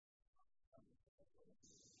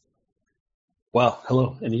Well,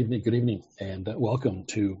 hello and good evening, and welcome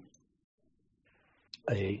to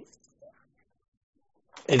a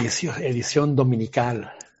edición dominical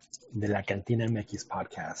de la CantinaMX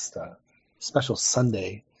podcast, special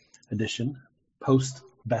Sunday edition, post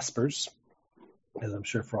Vespers, as I'm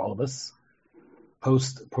sure for all of us,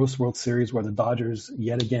 post World Series, where the Dodgers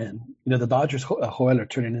yet again, the Dodgers, Joel, are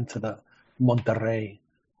turning into the Monterrey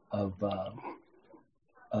of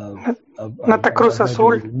Not the Cruz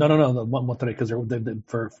Azul. No, the Monterrey, because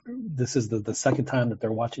this is the second time that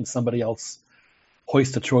they're watching somebody else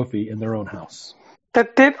hoist a trophy in their own house.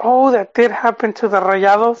 That did happen to the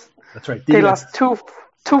Rayados. That's right. They lost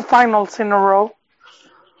two finals in a row.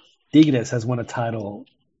 Tigres has won a title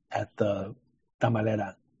at the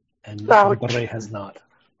Tamalera, and Monterrey has not.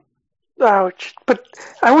 Ouch. But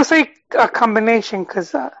I would say a combination,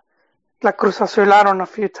 because La Cruz Azularon a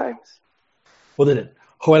few times. Well, they did.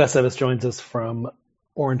 Joel Aceves joins us from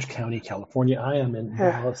Orange County, California. I am in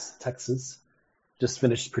Dallas, Texas. Just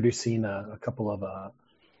finished producing a couple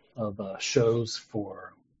of shows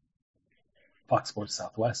for Fox Sports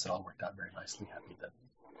Southwest. It all worked out very nicely. Happy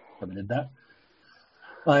that we did that.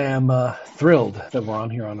 I am thrilled that we're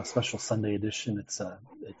on here on a special Sunday edition. It's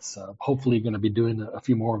hopefully going to be doing a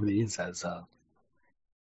few more of these as the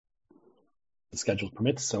schedule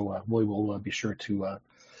permits. So we will be sure to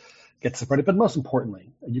get separated. But most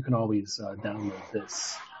importantly, you can always download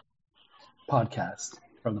this podcast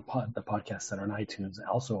from the podcast center on iTunes,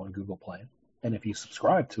 also on Google Play. And if you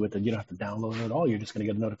subscribe to it, then you don't have to download it at all. You're just going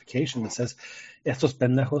to get a notification that says, "Estos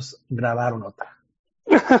pendejos grabaron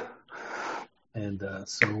otra." And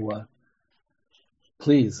so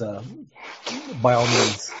please, by all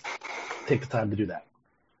means, take the time to do that.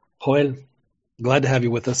 Joel, glad to have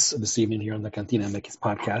you with us this evening here on the CantinaMX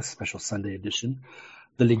podcast, special Sunday edition.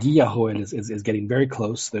 The Liguilla, Joel, is getting very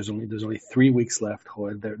close. There's only 3 weeks left,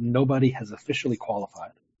 Joel. Nobody has officially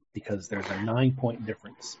qualified because there's a 9-point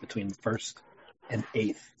difference between first and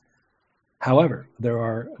eighth. However, there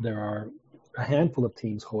are a handful of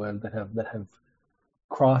teams, Joel, that have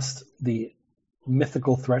crossed the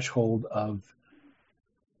mythical threshold of,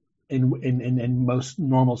 in most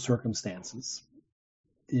normal circumstances,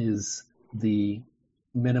 is the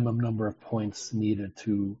minimum number of points needed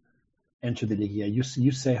to enter the Liguilla.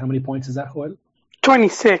 You say, how many points is that, Joel?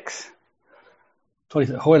 26.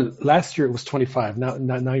 26. Joel, last year it was 25.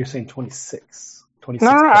 Now you're saying 26. 26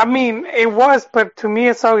 No, I mean, it was, but to me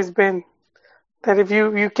it's always been that if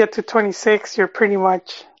you get to 26, you're pretty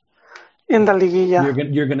much in the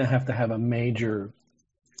Liguilla. You're going to have a major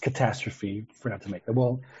catastrophe for not to make that.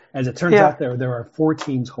 Well, as it turns out, there are 4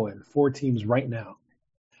 teams, Joel, 4 teams right now,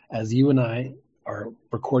 as you and I are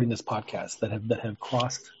recording this podcast, that have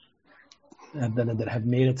crossed, that have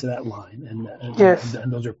made it to that line.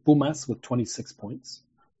 And those are Pumas with 26 points,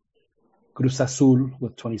 Cruz Azul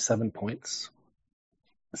with 27 points,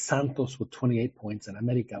 Santos with 28 points, and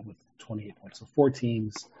America with 28 points. So 4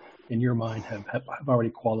 teams, in your mind, have already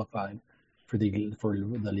qualified for the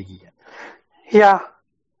Liguilla. Yeah.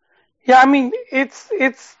 I mean, it's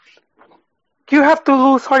you have to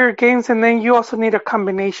lose all your games, and then you also need a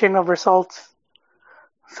combination of results.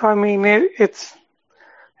 So I mean, it's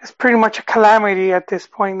pretty much a calamity at this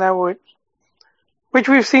point. Which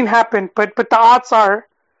we've seen happen, but the odds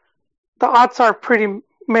are pretty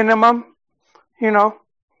minimum.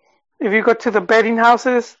 If you go to the betting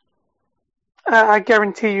houses, I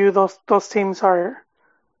guarantee you those teams are,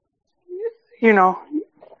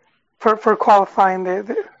 for qualifying.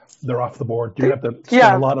 They're off the board. You have to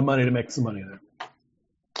spend a lot of money to make some money there.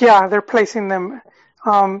 Yeah, they're placing them.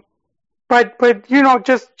 But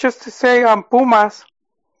just to say, Pumas.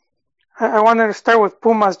 I wanted to start with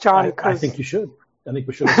Pumas, John. I think you should. I think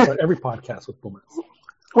we should start every podcast with Pumas.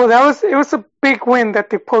 Well, it was a big win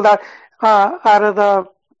that they pulled out of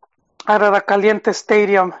the Caliente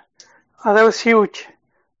Stadium. That was huge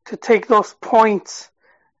to take those points,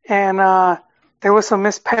 and there was a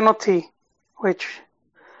missed penalty, which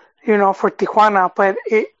for Tijuana. But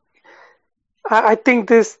I think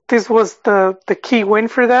this was the key win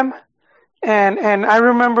for them, and I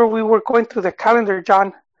remember we were going through the calendar,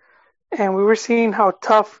 John, and we were seeing how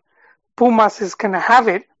tough Pumas is going to have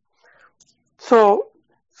it. So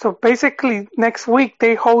basically next week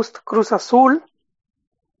they host Cruz Azul,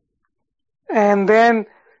 and then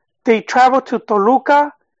they travel to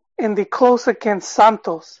Toluca, and they close against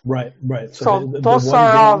Santos. Right. So those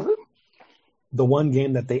are all the one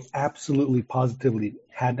game that they absolutely positively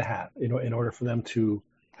had to have in order for them to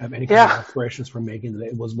have any kind of aspirations for making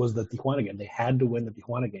it was the Tijuana game. They had to win the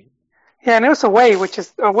Tijuana game. Yeah, and it was away,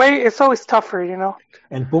 it's always tougher,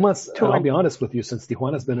 And Pumas, I'll be honest with you, since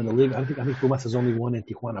Tijuana's been in the league, I think Pumas has only won in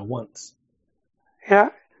Tijuana once. Yeah.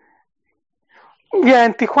 Yeah,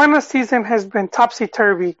 and Tijuana's season has been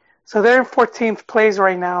topsy-turvy. So they're in 14th place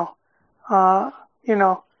right now. Uh, you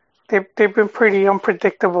know, they've been pretty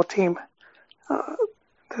unpredictable team. Uh,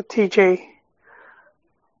 the TJ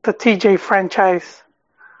the TJ franchise.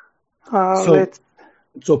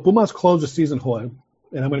 So Pumas closed the season, Joel,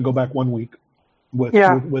 and I'm going to go back 1 week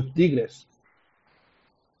Yeah, with Tigres.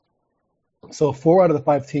 So 4 out of the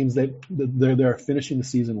 5 teams they're finishing the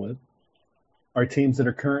season with are teams that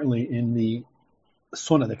are currently in the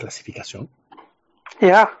zona de clasificación.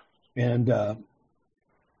 yeah, And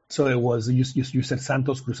so it was, you said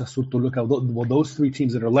Santos, Cruz Azul, Toluca. Well, those 3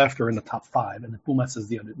 teams that are left are in the top 5, and the Pumas is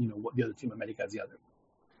the other, the other team, America is the other.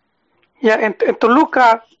 yeah. And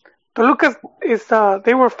Toluca is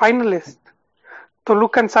they were finalists.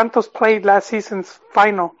 Toluca and Santos played last season's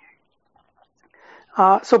final.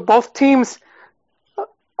 So both teams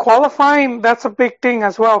qualifying, that's a big thing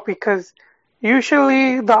as well, because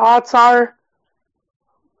usually the odds are,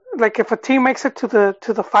 like, if a team makes it to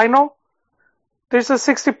the final, there's a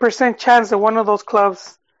 60% chance that one of those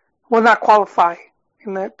clubs will not qualify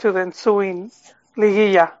to the ensuing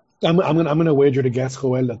Liguilla. I'm gonna wager to guess,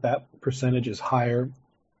 Joel, that percentage is higher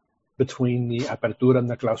between the Apertura and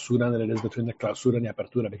the Clausura than it is between the Clausura and the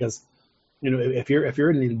Apertura, because if you're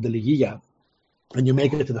in the Liguilla and you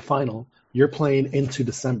make it to the final, you're playing into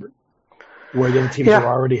December, where the other teams are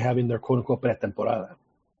already having their quote unquote pretemporada.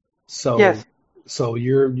 So Yes. So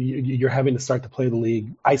you're having to start to play the league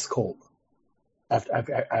ice cold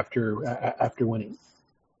after winning.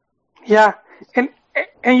 Yeah, and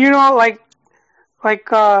like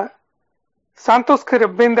Santos could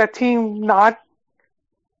have been that team not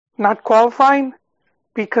qualifying,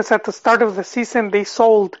 because at the start of the season they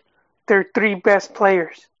sold their 3 best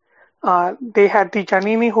players. They had Di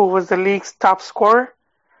Giannini, who was the league's top scorer.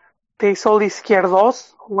 They sold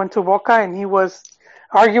Izquierdos, who went to Boca, and he was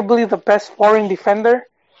arguably the best foreign defender,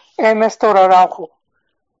 and Nestor Araujo,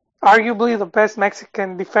 arguably the best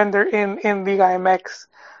Mexican defender in LigaMX.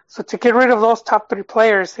 So to get rid of those top 3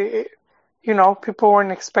 players, people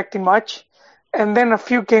weren't expecting much. And then a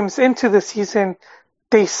few games into the season,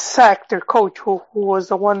 they sacked their coach, who was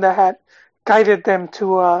the one that had guided them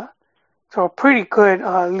to a pretty good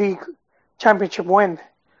league championship win.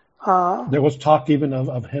 There was talk even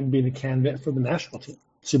of him being a candidate for the national team.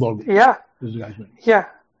 Siboldi. Yeah. Is the guy's name. Yeah.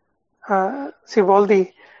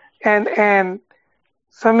 Siboldi. And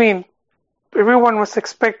so, I mean, everyone was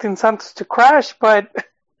expecting Santos to crash, but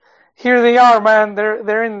here they are, man.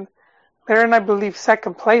 They're in, I believe,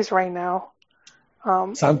 second place right now.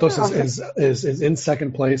 Santos is in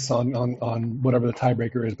second place on whatever the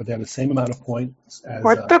tiebreaker is, but they have the same amount of points as.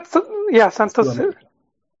 Santos.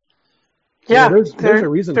 Yeah, there's a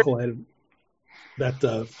reason, Cole,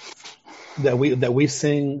 that we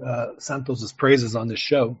sing Santos's praises on this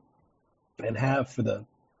show, and have for the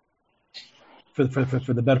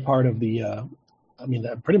better part of the.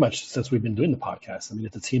 Pretty much since we've been doing the podcast. I mean,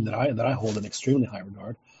 it's a team that I hold in extremely high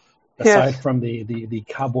regard. Aside from the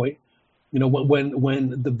Cowboy, when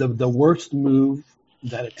the worst move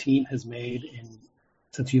that a team has made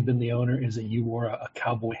since you've been the owner is that you wore a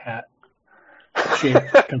cowboy hat,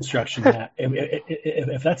 shaped construction hat.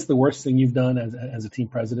 If that's the worst thing you've done as a team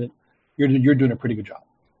president, you're doing a pretty good job.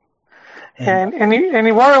 And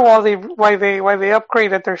he wore it while they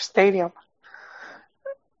upgraded their stadium.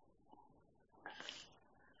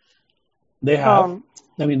 They have.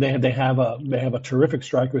 They have a terrific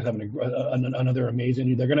striker who's having another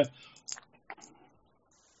amazing. They're gonna.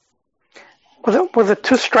 With the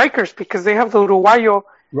 2 strikers, because they have the Uruguayo,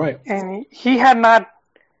 right? And he had not,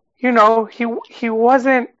 he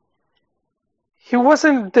wasn't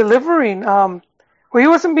delivering. He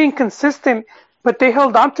wasn't being consistent, but they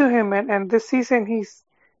held on to him, and this season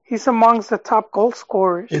he's amongst the top goal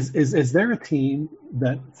scorers. Is there a team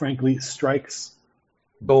that frankly strikes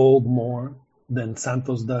gold more than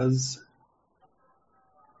Santos does?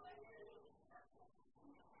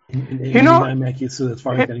 LigaMX, as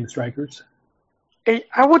far as getting strikers?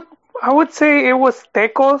 I would say it was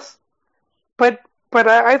Tecos, but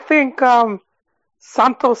I think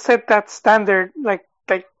Santos set that standard. Like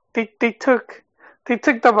they took the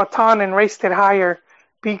baton and raised it higher,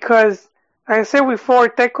 because, like I said before,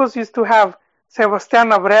 Tecos used to have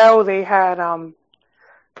Sebastian Abreu. They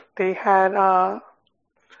had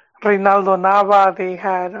Reinaldo Nava. They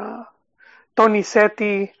had Tony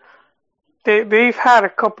Setti. They've had a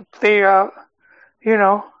couple.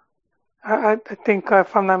 I think,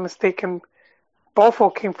 if I'm not mistaken,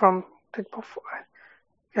 Bofo came from.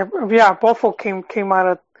 Bofo came out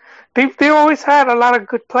of. They always had a lot of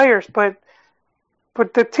good players, but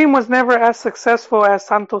the team was never as successful as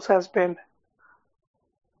Santos has been.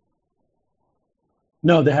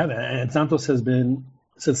 No, they haven't. And Santos has been,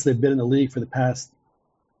 since they've been in the league for the past,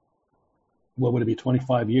 what would it be,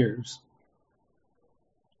 25 years.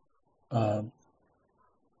 Uh,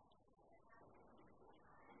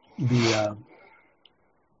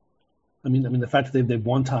 I mean, the fact that they've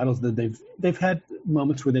won titles, that they've had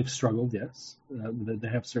moments where they've struggled. Yes, they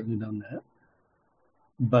have certainly done that.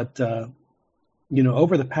 But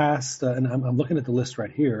over the past, and I'm looking at the list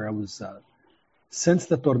right here. I was since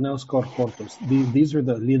the torneos cortos. These are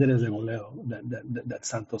the líderes de goleo that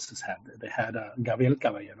Santos has had. They had Gabriel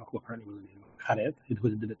Caballero, who apparently was Jared, who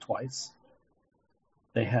did it twice.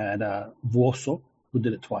 They had Vuoso, who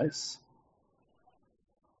did it twice.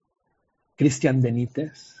 Cristian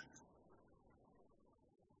Benitez.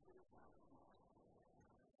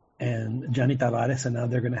 And Gianni Tavares, and now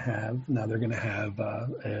they're going to have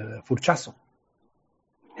Furchazo.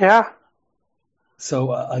 Yeah.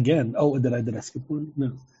 So again, did I skip one?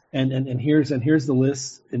 No. And here's the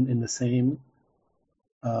list in the same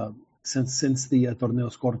since the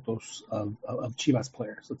torneos cortos of Chivas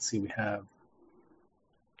players. Let's see.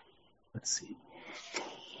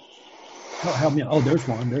 Help me out. Oh, there's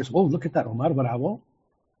one. Look at that, Omar Bravo,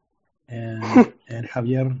 and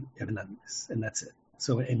Javier Hernandez, and that's it.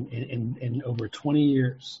 So in over 20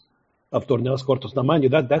 years of torneos cortos. Now, mind you,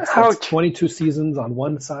 that's 22 seasons on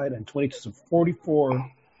one side and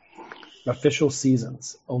 44 official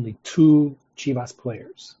seasons. Only two Chivas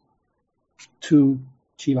players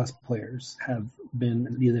have been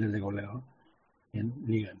líderes de goleo in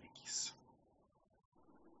LigaMX.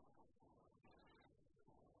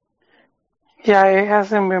 Yeah, it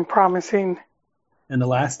hasn't been promising. And the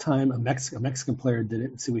last time a Mexican player did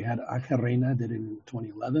it, we had Angel Reina did it in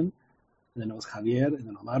 2011, and then it was Javier, and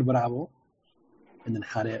then Omar Bravo, and then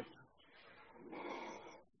Jared.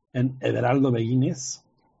 And Everaldo Mejines,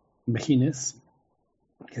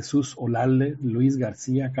 Jesus Olalde, Luis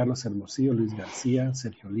Garcia, Carlos Hermosillo, Luis Garcia,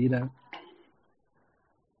 Sergio Lira,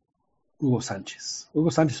 Hugo Sanchez.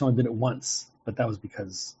 Hugo Sanchez only did it once, but that was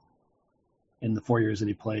because in the 4 years that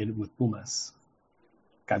he played with Pumas,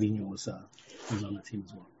 Caviño was on the team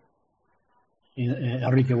as well.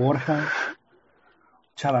 Enrique Borja,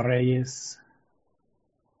 Chava Reyes,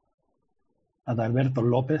 Adalberto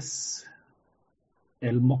López,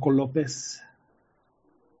 El Moco López.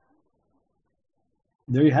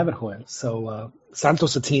 There you have it, Joel. So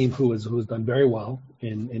Santos, a team who has done very well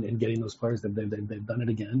in getting those players. They've done it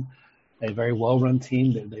again. A very well-run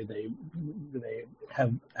team. They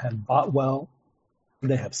have bought well.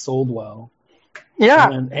 They have sold well. Yeah,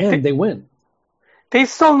 and they win. They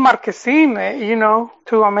sold Marquezin,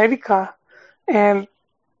 to America, and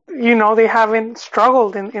they haven't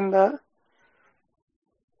struggled in the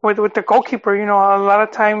with the goalkeeper. A lot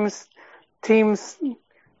of times teams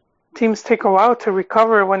take a while to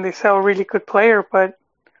recover when they sell a really good player, but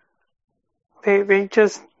they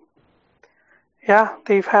just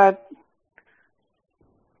they've had.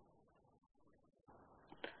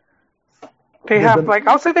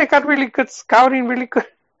 I'll say they got really good scouting, really good.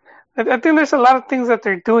 I think there's a lot of things that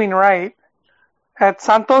they're doing right at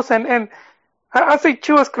Santos, and I think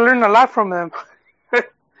Chivas could learn a lot from them.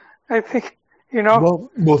 I think,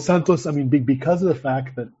 Well, Santos, I mean, because of the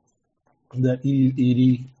fact that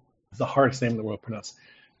Iri is the hardest name in the world to pronounce,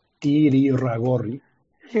 Iragorri.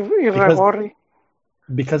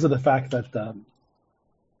 Because of the fact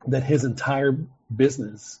that his entire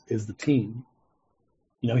business is the team.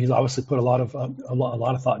 He's obviously put a lot of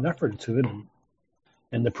thought and effort into it,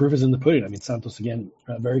 and the proof is in the pudding. I mean, Santos again,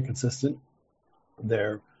 very consistent.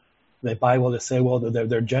 They buy well, they say well.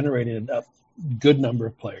 They're generating a good number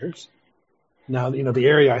of players. Now, the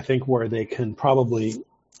area I think where they can probably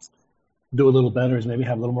do a little better is maybe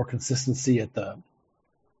have a little more consistency at the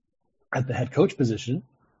head coach position.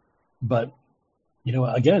 But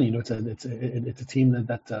again, it's a team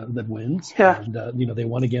that wins. Yeah. And they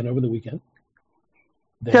won again over the weekend.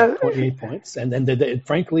 They have 28 points, and then they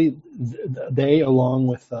frankly, they along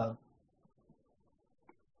with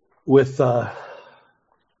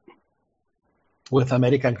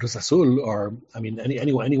America and Cruz Azul, or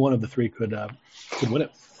any one of the three could win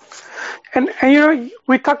it. And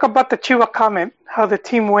we talk about the Chiva comment, how the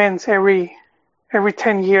team wins every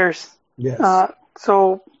 10 years. Yes.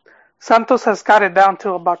 So Santos has got it down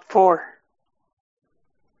to about 4.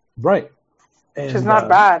 Right. Which is not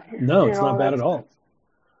bad. No, it's not bad at all.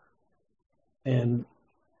 And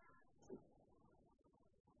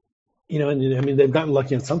they've gotten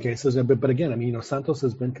lucky in some cases, but again, Santos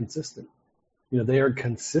has been consistent. They are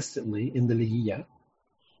consistently in the Liguilla.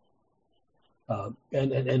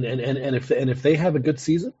 And if they have a good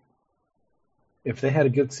season,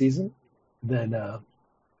 then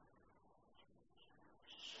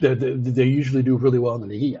they usually do really well in the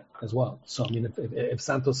Liguilla as well. So I mean, if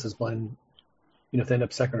Santos has won, if they end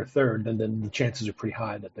up second or third, then the chances are pretty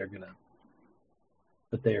high that they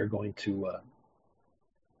are going to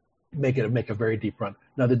make a very deep run.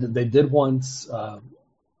 Now they did once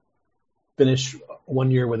finish one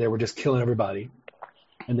year where they were just killing everybody,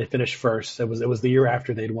 and they finished first. It was the year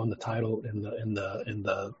after they'd won the title in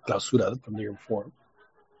the Clausura from the year before,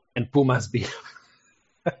 and Pumas beat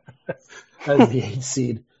as the 8th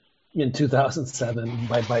seed in 2007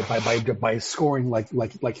 by scoring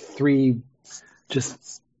like three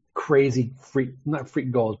just crazy not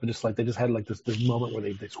freak goals, but just like they just had like this moment where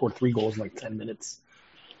they scored 3 goals in like 10 minutes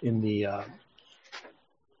in the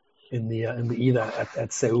ida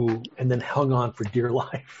at Seoul, and then hung on for dear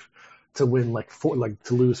life to win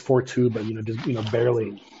to lose 4-2, but just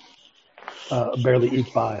barely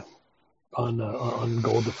eked by on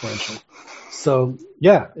goal differential. So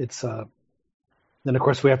yeah, it's then of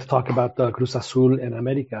course we have to talk about Cruz Azul and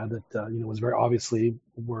America that was very obviously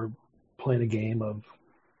we're playing a game of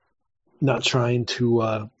not trying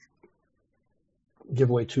to give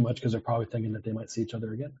away too much because they're probably thinking that they might see each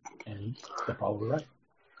other again, and they're probably right.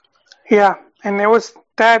 Yeah, and it was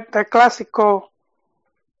that Clásico.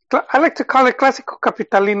 I like to call it Clásico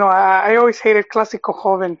Capitalino. I always hated Clásico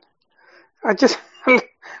Joven. I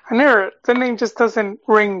never, the name just doesn't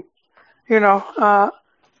ring, but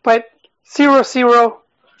 0-0,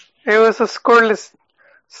 it was a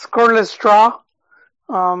scoreless draw.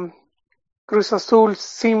 Cruz Azul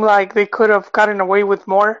seemed like they could have gotten away with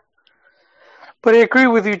more. But I agree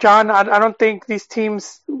with you, John. I don't think these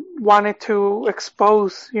teams wanted to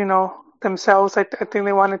expose, themselves. I think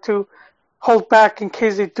they wanted to hold back in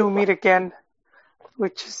case they do meet again,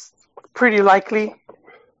 which is pretty likely.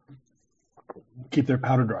 Keep their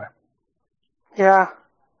powder dry. Yeah.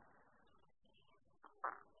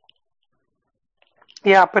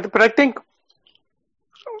 Yeah, but I think,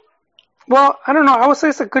 well, I don't know. I would say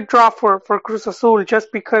it's a good draw for Cruz Azul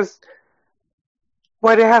just because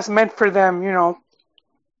what it has meant for them,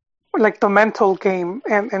 like the mental game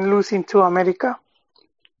and losing to America.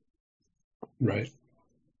 Right.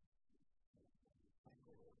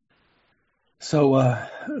 So,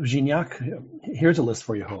 Gignac, here's a list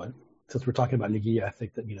for you, Joel. Since we're talking about Liguilla, I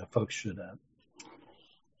think that, folks should,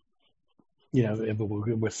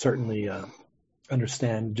 we'll certainly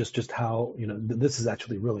understand just how, this is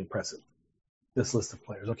actually really impressive, this list of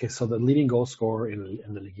players. Okay, so the leading goal scorer in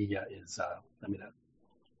the Liguilla is, I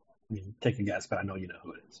mean, take a guess, but I know you know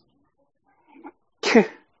who it is.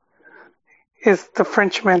 Is the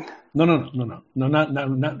Frenchman. No,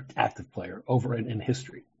 not active player, over in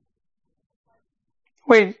history.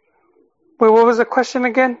 Wait, what was the question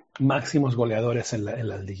again? Máximos goleadores en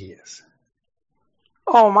las liguillas.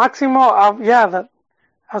 Oh, Máximo,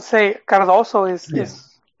 I'll say Cardoso is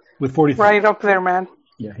with 43. right up there, man.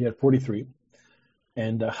 Yeah, he had 43.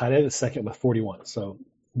 And Jared is second with 41. So,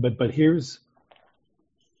 but here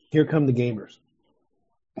come the gamers.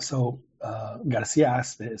 So, Garcia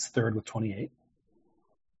Aspe is third with 28.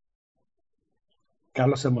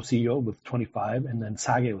 Carlos Hermosillo with 25, and then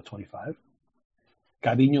Sage with 25.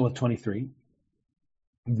 Gaviño with 23.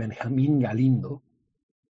 Benjamín Galindo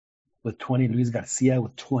with 20. Luis Garcia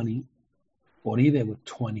with 20. Oribe with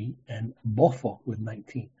 20. And Bofo with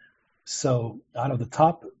 19. So out of the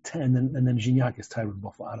top 10, and then Gignac is tied with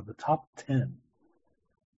Bofo. Out of the top 10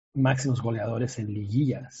 máximos goleadores en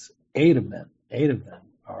liguillas, 8 of them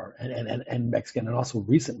are and Mexican, and also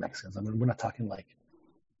recent Mexicans. I mean, we're not talking like,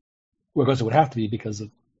 well, of course it would have to be because of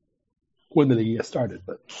when the Liguilla started,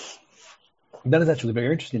 but that is actually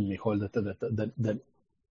very interesting to me, Joel, that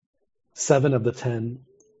 7 of the 10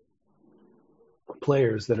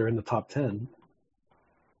 players that are in the top 10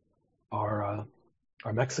 are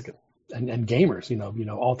Mexican and gamers,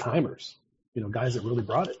 all timers, guys that really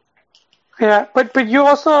brought it. Yeah, but you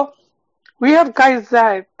also, we have guys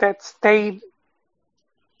that stayed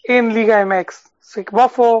in LigaMX. So like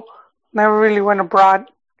Buffalo never really went abroad,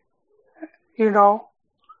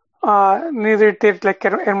 neither did like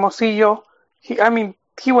Hermosillo. He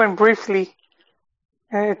went briefly.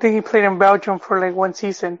 I think he played in Belgium for like 1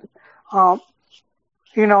 season.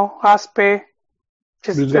 Aspe,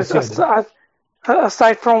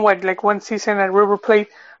 aside from like 1 season at River Plate.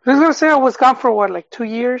 I was going to say I was gone for like 2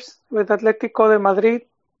 years with Atletico de Madrid.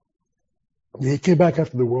 Yeah, he came back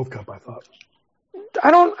after the World Cup, I thought. I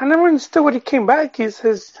never understood what he came back. He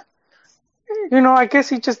says, I guess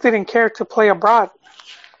he just didn't care to play abroad.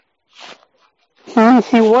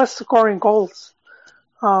 He was scoring goals.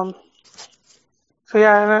 So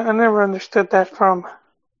yeah, I never understood that from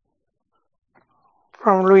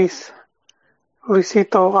Luisito.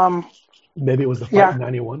 Maybe it was the fight in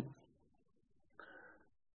 '91.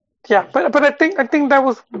 Yeah, but I think that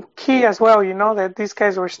was key as well. That these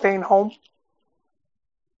guys were staying home.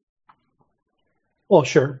 Well,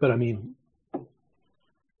 sure, but I mean,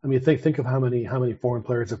 think of how many foreign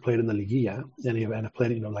players have played in the Liguilla and have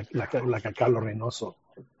played, like a Carlos Reynoso,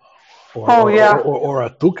 or a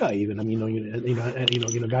Tuca even. I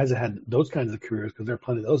mean, guys that had those kinds of careers, because there are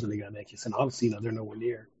plenty of those in LigaMX, and obviously, they're nowhere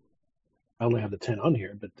near. I only have the 10 on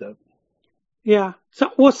here, but yeah.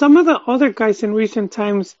 So, some of the other guys in recent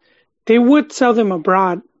times, they would sell them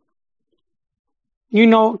abroad.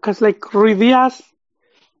 Because like Ruiz,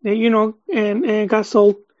 and got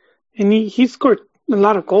sold, and he scored a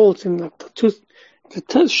lot of goals in like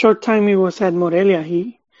the short time he was at Morelia.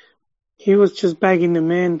 He was just bagging them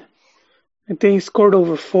in. I think he scored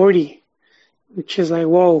over 40, which is like,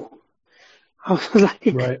 whoa. I was like,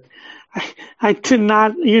 right. I did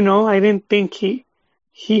not, I didn't think he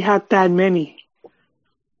had that many.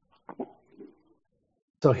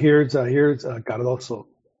 So here's Cardoso,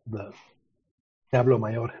 the Diablo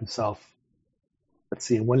Mayor himself. Let's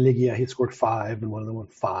see, in one Liguilla he scored 5, and one of them won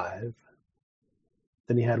 5.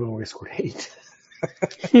 Then he had one where he scored 8.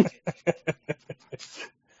 And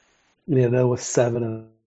he had another with 7, and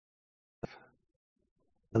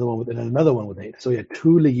another one with 8. So he had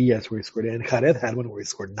 2 Liguillas where he scored 8, and Jared had one where he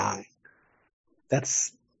scored 9.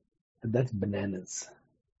 That's bananas.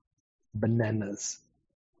 Bananas.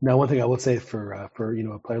 Now, one thing I will say for a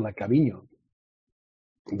player like Gaviño,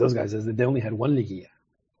 those guys is that they only had 1 Liguilla.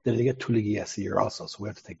 Then they get 2 Liguillas a year also, so we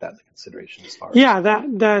have to take that into consideration as far as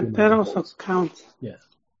that also goals. Counts. Yeah,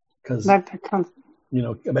 because that counts.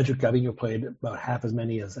 I bet you Gaviño played about half as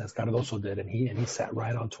many as Cardoso did, and he sat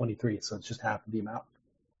right on 23, so it's just half of the amount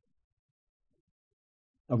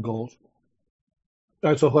of goals. All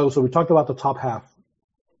right, so we talked about the top half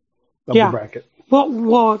of the bracket.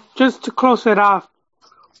 Well, just to close it off,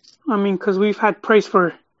 I mean, because we've had praise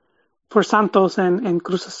for Santos and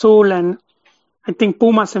Cruz Azul, and I think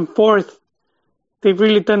Pumas in 4th. They've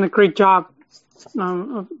really done a great job,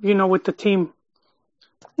 with the team.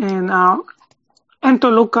 And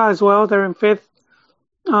Toluca as well. They're in 5th.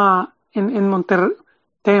 In Monterrey.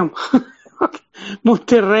 Damn.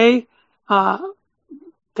 Monterrey,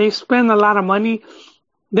 they spend a lot of money.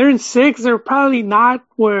 They're in 6th. They're probably not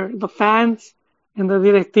where the fans and the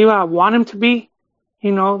directiva want them to be.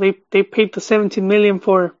 They paid the $17 million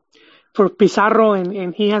for Pizarro,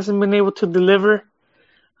 and he hasn't been able to deliver.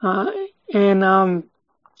 But I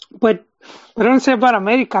don't say about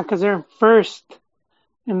America because they're in 1st,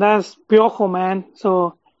 and that's Piojo, man.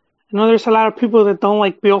 So I know there's a lot of people that don't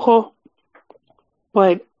like Piojo,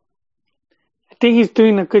 but I think he's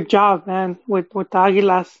doing a good job, man, with the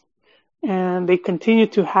Águilas, and they continue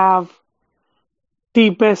to have the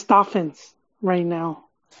best offense right now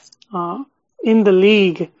in the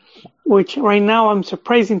league, which right now I'm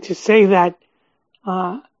surprising to say that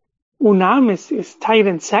UNAM is tied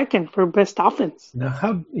in 2nd for best offense.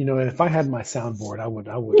 Now, if I had my soundboard, I would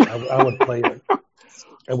play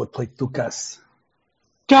I would play Tucas.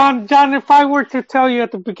 John, if I were to tell you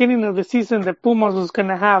at the beginning of the season that Pumas was going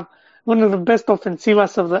to have one of the best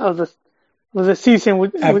offensivas of the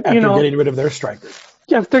season, after getting rid of their striker.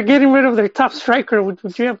 After getting rid of their top striker,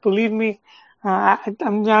 would you have believed me?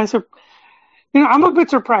 I'm a bit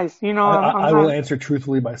surprised. I will answer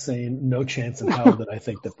truthfully by saying no chance in hell that I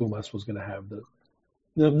think that Pumas was going to have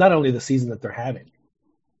not only the season that they're having,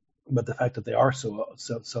 but the fact that they are so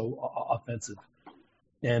offensive.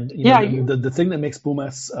 And the thing that makes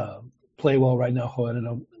Pumas play well right now,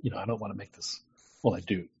 Joel, I don't want to make this. Well, I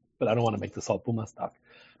do, but I don't want to make this all Pumas talk.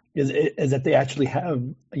 Is that they actually have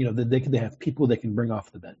they have people they can bring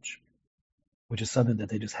off the bench, which is something that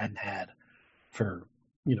they just hadn't had for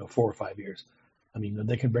 4 or 5 years. I mean,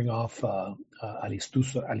 they can bring off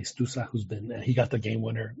Alistusa, who's been, and he got the game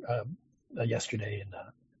winner yesterday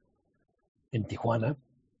in Tijuana.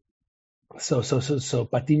 So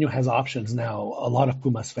Patiño has options now. A lot of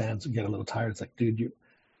Pumas fans get a little tired. It's like, dude,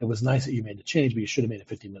 it was nice that you made the change, but you should have made it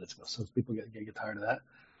 15 minutes ago. So people get tired of that.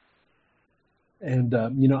 And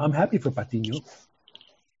I'm happy for Patiño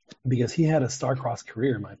because he had a star-crossed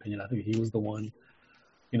career, in my opinion. I think he was the one.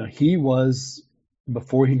 He was,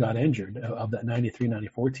 before he got injured, of that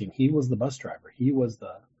 93-94 team, he was the bus driver. He was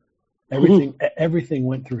everything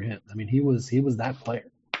went through him. I mean, he was that player.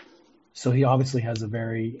 So he obviously has a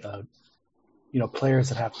very, players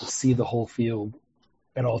that have to see the whole field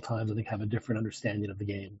at all times, I think, have a different understanding of the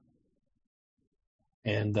game.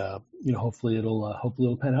 And, hopefully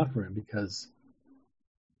it'll pan out for him because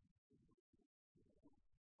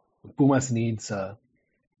Pumas needs a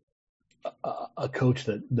coach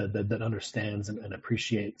that understands and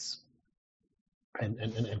appreciates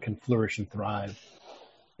and can flourish and thrive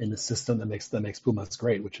in the system that makes Pumas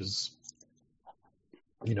great, which is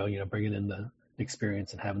bringing in the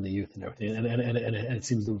experience and having the youth and everything, and it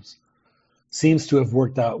seems to have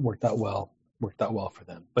worked out well for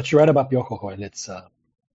them. But you're right about Piojo, and it's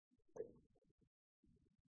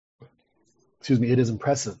it is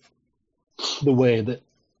impressive the way that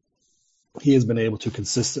he has been able to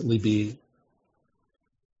consistently be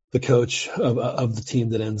the coach of the team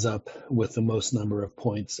that ends up with the most number of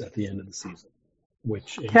points at the end of the season,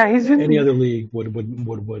 which any other league would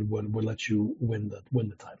let you win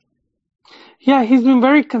the title. Yeah, he's been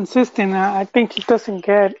very consistent. I think he doesn't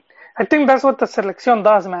get. I think that's what the selección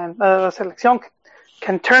does, man. The selección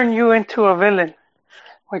can turn you into a villain.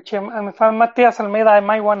 Which, if I'm Matias Almeida, I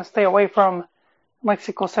might want to stay away from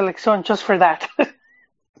Mexico selección just for that.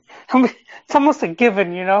 I mean, it's almost a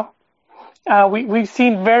given, we've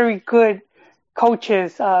seen very good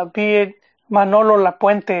coaches, be it Manolo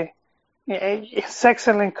Lapuente, his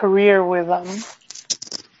excellent career with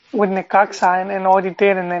Necaxa and what he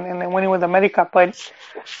did, and then winning with America. But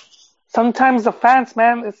sometimes the fans,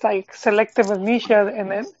 man, it's like selective amnesia, and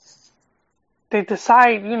then they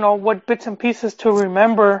decide, what bits and pieces to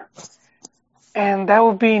remember, and that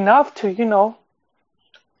would be enough to,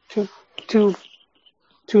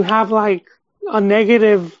 to have like a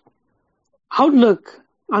negative outlook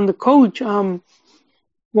on the coach. Well,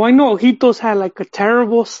 I know Ojitos had like a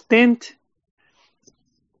terrible stint,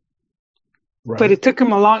 right, but it took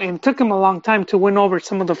him a long time to win over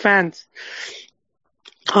some of the fans.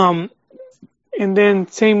 And then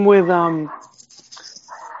same with what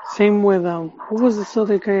was this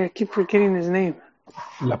other guy? I keep forgetting his name.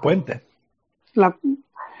 La Puente. La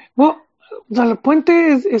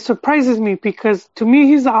Puente it surprises me because to me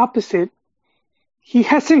he's the opposite. He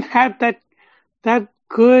hasn't had that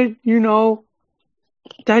good,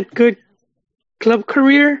 that good club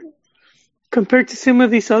career compared to some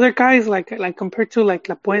of these other guys, like compared to like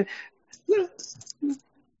La Puente.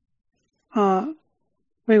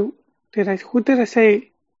 Who did I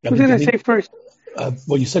say? Who did I say first?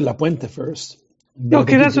 Well, you said La Puente first.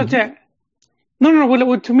 Okay, that's what. No.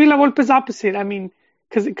 Well, to me, La Volpe is opposite. I mean,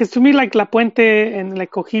 because to me, like La Puente and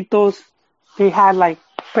like Ojitos, they had like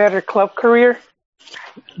better club career.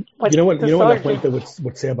 But you know what La Puente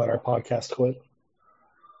would say about our podcast, Joel?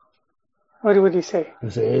 What would he say?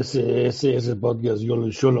 Ese podcast, yo lo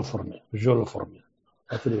formé.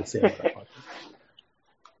 That's what he would say about our podcast.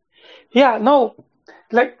 Yeah, no,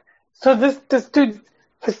 like, so this dude,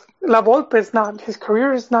 La Volpe is not, his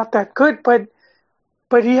career is not that good, but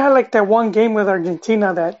he had like that one game with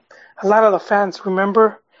Argentina that a lot of the fans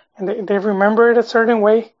remember, and they remember it a certain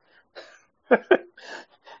way.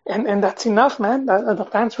 And that's enough, man. The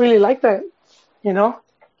fans really like that,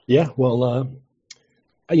 Yeah, well,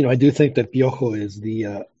 I do think that Piojo is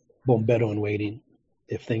the bombero in waiting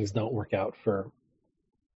if things don't work out for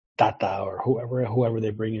Tata or whoever they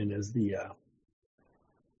bring in as the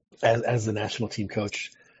as the national team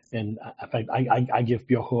coach. And in fact, I give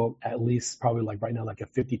Piojo at least probably like right now like a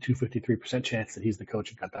 52-53% chance that he's the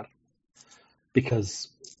coach in Qatar, because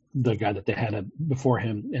the guy that they had before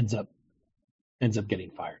him ends up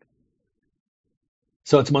getting fired.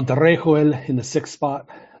 So it's Monterrey, Joel, in the 6th spot.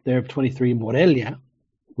 They have 23. Morelia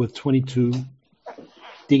with 22.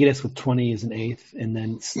 Tigres with 20 is in 8th. And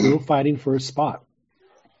then still fighting for a spot,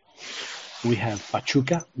 we have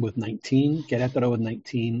Pachuca with 19. Querétaro with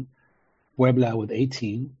 19. Puebla with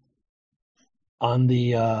 18. On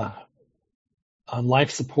the on life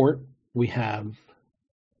support, we have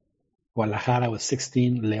Guadalajara with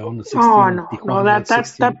 16. León with 16. Oh, no. Tijuana with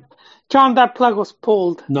 16. John, that plug was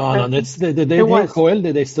pulled. No, that's they Joel.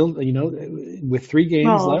 They still, with 3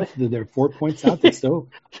 games left, they're 4 points out. They still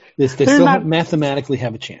mathematically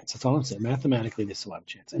have a chance. That's all I'm saying. Mathematically, they still have a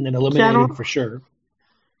chance. And then eliminating for sure.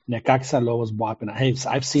 Necaxa, Lobos, Guap, and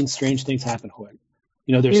I've seen strange things happen, Joel.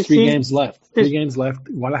 There's 3 games left. 3 games left.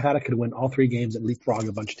 Guadalajara could win all 3 games and leapfrog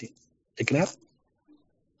a bunch of teams. It can happen.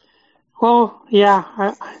 Well,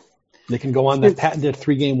 yeah. They can go on that patented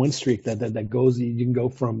 3-game win streak that goes. You can go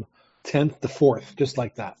from 10th to 4th, just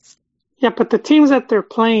like that. Yeah, but the teams that they're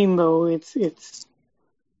playing, though, it's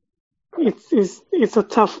a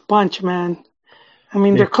tough bunch, man. I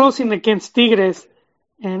mean, they're closing against Tigres,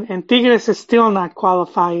 and Tigres is still not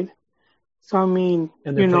qualified. So, I mean,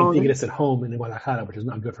 and they're playing Tigres at home in Guadalajara, which is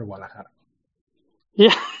not good for Guadalajara.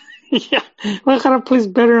 Yeah. Guadalajara plays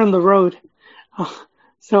better on the road.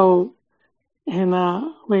 So, and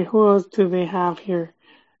wait, who else do they have here?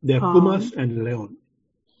 They have Pumas and León.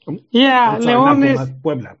 Yeah, León is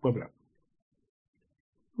Puebla.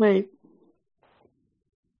 Wait.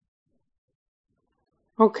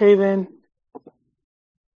 Okay, then.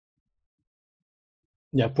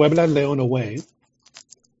 Yeah, Puebla and León away,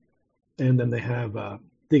 and then they have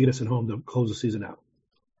Tigres at home to close the season out.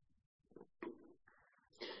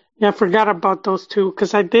 Yeah, I forgot about those two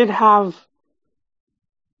because I did have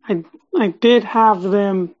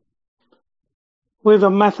them with a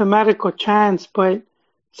mathematical chance, but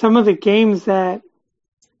some of the games that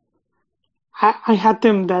I had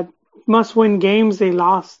them that must-win games, they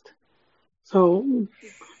lost. So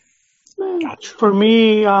Gotcha. for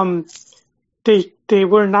me, they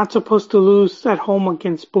were not supposed to lose at home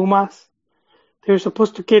against Pumas. They were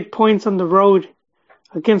supposed to get points on the road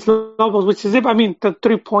against Lobos, which is it. I mean, the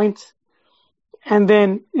 3 points, and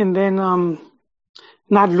then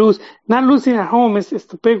not losing at home is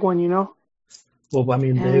the big one, you know. Well, I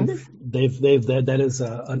mean, And that is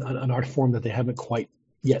an art form that they haven't quite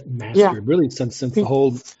yet mastered. yeah, Really, since the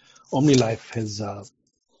whole OmniLife has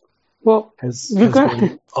well, you got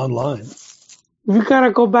been online. you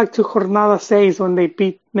gotta go back to Jornada 6 when they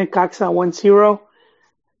beat Necaxa 1-0,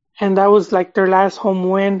 and that was like their last home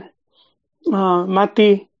win.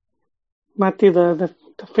 Mati, the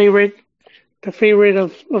favorite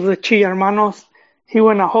of the Chi Hermanos, he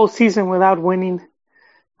went a whole season without winning,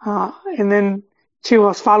 and then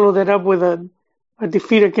Chivas followed it up with a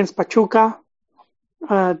defeat against Pachuca,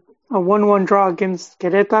 a 1-1 draw against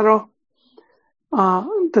Querétaro,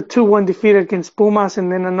 the 2-1 defeat against Pumas,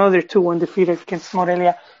 and then another 2-1 defeat against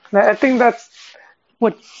Morelia. Now, I think that's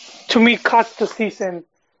what, to me, cost the season.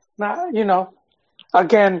 You know,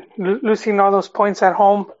 again, losing all those points at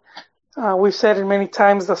home. We've said it many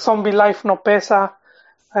times, the zombie life no pesa.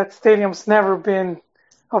 That stadium's never been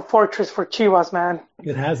a fortress for Chivas, man.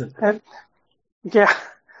 It hasn't. And, yeah,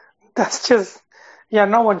 that's just, yeah,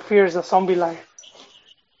 no one fears the zombie life.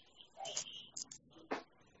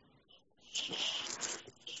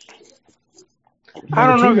 I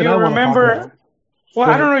don't know if you remember. Well,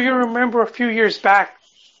 I don't know if you remember a few years back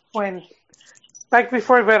back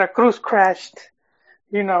before Veracruz crashed,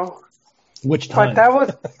 you know. Which time? But that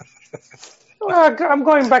was. Well, I'm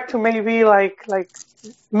going back to maybe like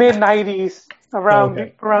mid '90s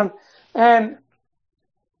around, and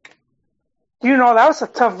you know that was a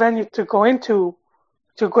tough venue to go into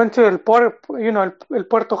El Puerto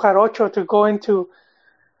Jarocho, to go into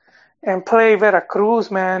and play Veracruz,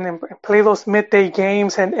 man, and play those midday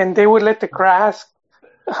games, and they would let the grass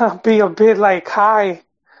be a bit like high,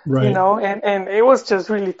 right. You know, and it was just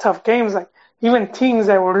really tough games. Like even teams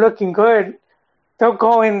that were looking good, they'll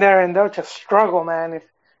go in there and they'll just struggle, man.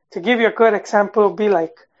 To give you a good example, it'll be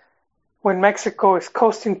like when Mexico is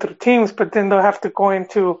coasting through teams, but then they'll have to go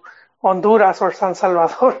into Honduras or San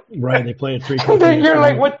Salvador. Right, they play at 3. And then you're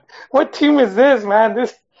like, what team is this, man?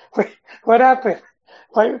 What happened?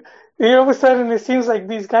 Like, all of a sudden it seems like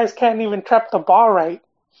these guys can't even trap the ball right.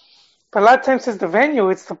 But a lot of times it's the venue,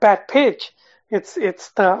 it's the bad pitch, it's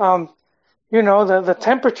the the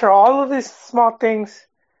temperature, all of these small things,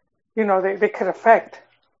 you know, they could affect.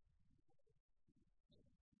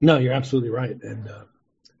 No, you're absolutely right. And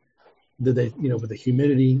with the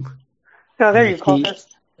humidity. Yeah, there you go. Heat,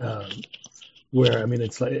 where I mean,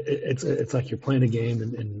 it's like you're playing a game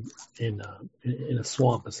in a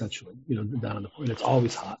swamp essentially. You know, down in and it's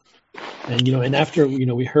always hot. And and after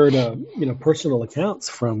we heard personal accounts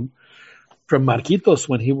from Marquitos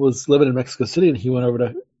when he was living in Mexico City and he went over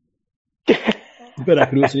to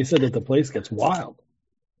Veracruz and he said that the place gets wild.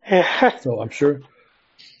 Yeah. So I'm sure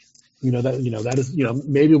that is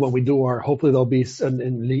maybe when we do hopefully there'll be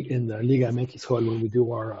in the LigaMX when we do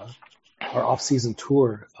our off-season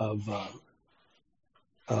tour of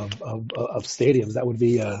stadiums, that would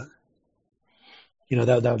be that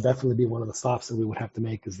would definitely be one of the stops that we would have to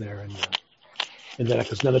make is there in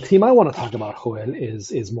Veracruz. Now the team I want to talk about, Joel,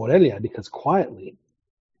 is Morelia, because quietly,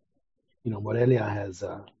 Morelia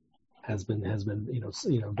has been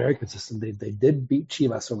very consistent. They did beat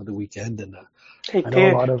Chivas over the weekend, and I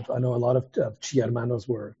know a lot of Chi hermanos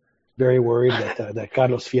were very worried that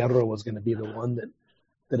Carlos Fierro was going to be the one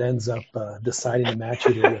that ends up deciding the match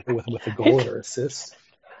either with a goal or assist.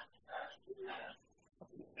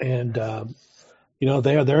 And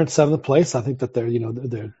they're in 7th place. I think that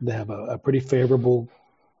they have a pretty favorable.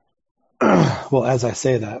 Well, as I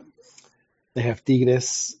say that, they have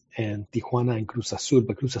Tigres and Tijuana and Cruz Azul,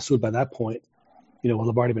 but Cruz Azul by that point, will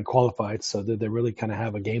have already been qualified, so they really kind of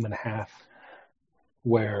have a game and a half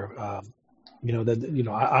where I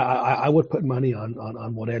would put money on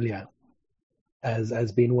Morelia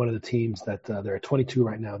as being one of the teams that there are 22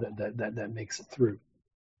 right now that makes it through.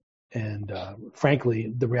 And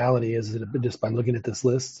frankly, the reality is that just by looking at this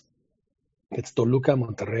list, it's Toluca,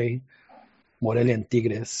 Monterrey, Morelia, and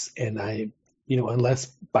Tigres, and unless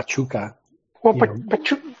Pachuca. Well,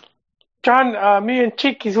 John, me and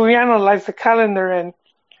Chiquis, we analyzed the calendar, and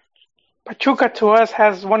Pachuca to us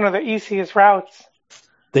has one of the easiest routes.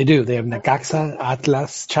 They do. They have Necaxa,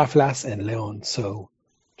 Atlas, Chaflas, and León. So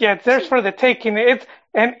Yeah, it's theirs for the taking. And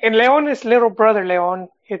León is little brother León.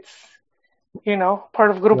 It's part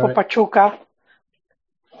of Grupo right. Pachuca.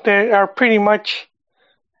 They are pretty much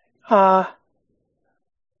they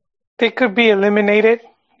could be eliminated,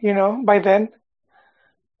 by then.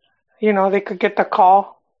 They could get the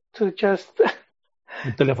call to just Un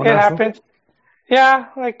it telefonazo. happens. Yeah,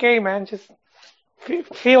 like hey man, just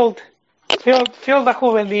field the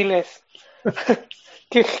juveniles.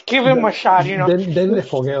 Give him a shot, Denle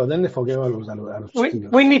fogueo a los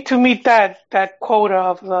chiquillos. We need to meet that quota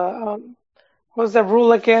of the what's the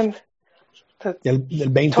rule again? The El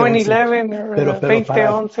 2011 or pero, the pero,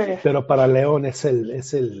 para, 2011. pero para León es el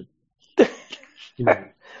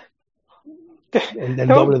el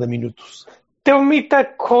doble de minutos. They'll meet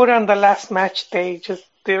that quota on the last match day. Just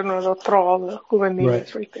they'll throw all the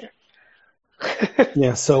juveniles right there.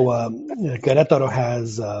 Yeah, so Querétaro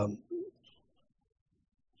has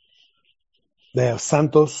they have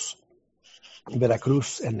Santos,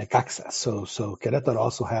 Veracruz, and Necaxa. So Querétaro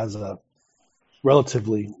also has a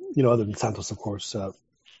relatively, other than Santos, of course.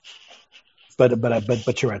 But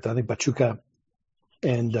you're right. I think Pachuca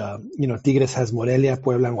and Tigres has Morelia,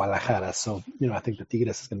 Puebla, and Guadalajara. So I think the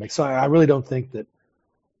Tigres is going to make. So I really don't think that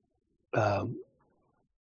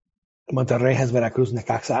Monterrey has Veracruz,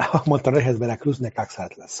 Necaxa. Monterrey has Veracruz, Necaxa,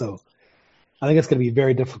 Atlas. So I think it's going to be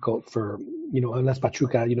very difficult for unless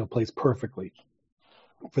Pachuca plays perfectly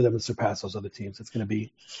for them to surpass those other teams. It's going to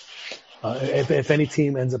be if any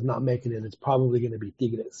team ends up not making it, it's probably going to be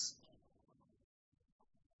Tigres.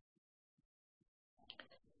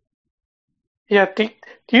 Yeah, do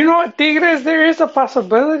you know what, Tigres? There is a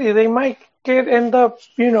possibility they might end up,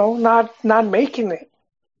 not making it.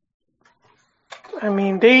 I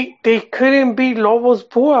mean, they couldn't beat Lobos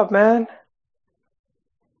Bua, man.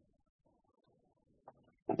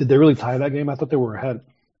 Did they really tie that game? I thought they were ahead.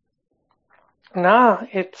 Nah,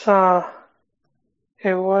 it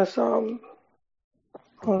was hold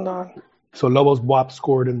on. So Lobos Buap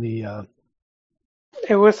scored in the.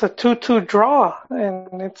 It was a 2-2 draw,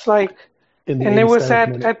 and it's like. And it was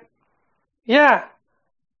at yeah,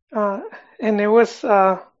 and it was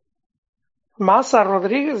Masa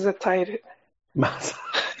Rodriguez that tied it. Masa.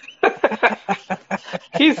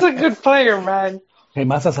 He's a good player, man. Hey,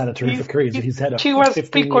 Masa's had a terrific career. He's had a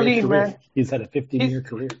 15-year career. Man. He's had a 15-year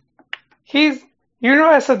career. He's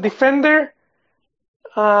as a defender,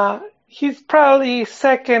 he's probably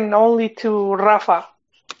second only to Rafa.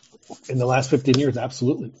 In the last 15 years,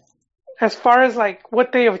 absolutely. As far as like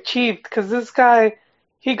what they have achieved, because this guy,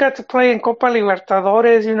 he got to play in Copa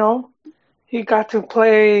Libertadores, he got to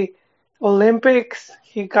play Olympics,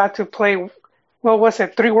 he got to play, what was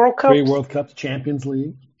it, 3 World Cups? 3 World Cups, Champions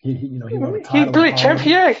League. He won a title. He played champion.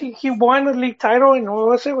 Yeah, he won a league title, and what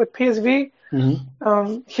was it with PSV?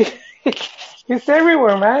 Mm-hmm. He's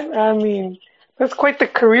everywhere, man. I mean, that's quite the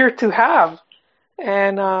career to have,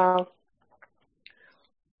 and I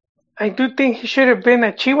do think he should have been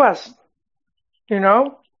at Chivas.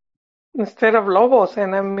 Instead of Lobos.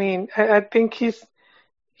 And I mean, I think the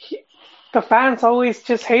fans always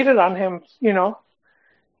just hated on him,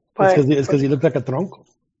 But it's because he looked like a tronco.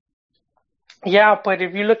 Yeah, but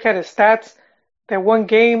if you look at his stats, that one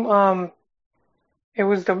game, it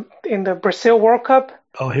was in the Brazil World Cup.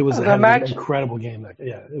 Oh, he was an incredible game.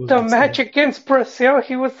 Yeah, it was the match against Brazil.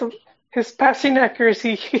 He was his passing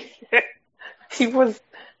accuracy. he was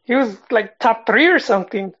like top 3 or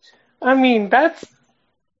something. I mean,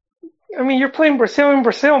 you're playing Brazil in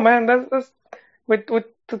Brazil, man. That's with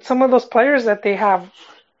some of those players that they have.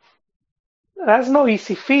 That's no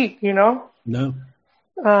easy feat, No.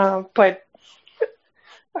 But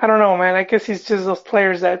I don't know, man. I guess he's just those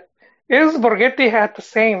players that. Borghetti had the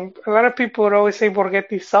same. A lot of people would always say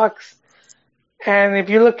Borghetti sucks, and if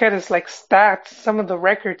you look at his like stats, some of the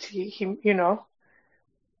records he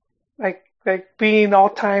like being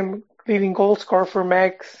all-time leading goal scorer for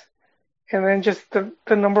Mex. And then just the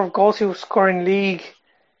number of goals he was scoring in league.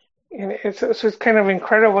 And it's kind of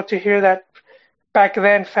incredible to hear that back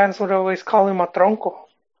then fans would always call him a tronco.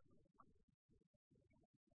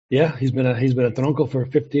 Yeah, he's been a tronco for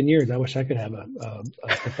 15 years. I wish I could have a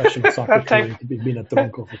professional soccer career being a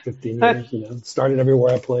tronco for 15 years. Started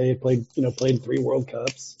everywhere I played in 3 World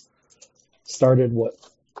Cups. Started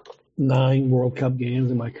 9 World Cup games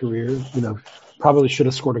in my career. Probably should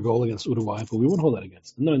have scored a goal against Uruguay, but we won't hold that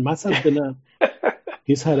against him. No, and Masa's been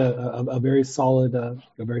he's had a very solid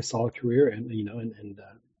career, and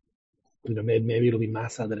maybe it'll be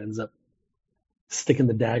Masa that ends up sticking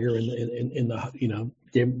the dagger in the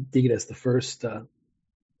gave Tigres the first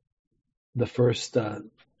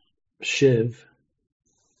shiv,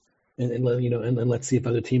 and let's see if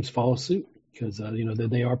other teams follow suit, because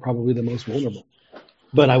they are probably the most vulnerable.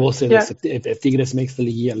 But I will say this: if Tigres makes the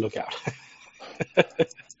Liguilla, look out.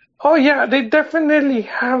 Oh yeah, they definitely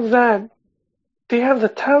have that. They have the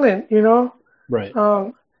talent, Right.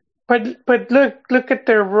 But look at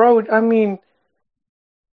their road. I mean,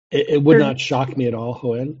 it would not shock me at all,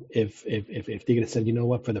 Joel, if Tigres said, you know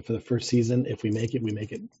what, for the first season, if we make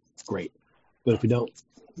it, great. But if we don't,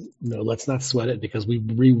 let's not sweat it, because we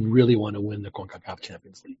really want to win the CONCACAF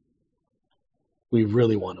Champions League. We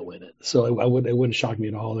really want to win it. So it wouldn't shock me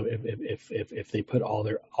at all if they put all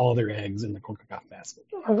their eggs in the CONCACAF basket.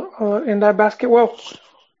 In that basket. Well,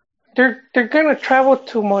 they're gonna travel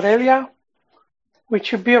to Morelia, which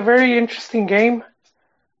should be a very interesting game.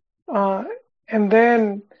 And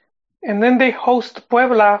then they host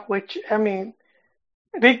Puebla, which, I mean,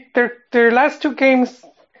 their last two games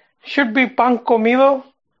should be pan comido.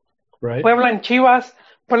 Right. Puebla and Chivas.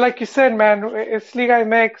 But like you said, man, it's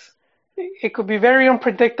LigaMX. It could be very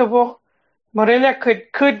unpredictable. Morelia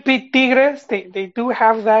could beat Tigres. They do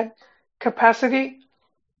have that capacity.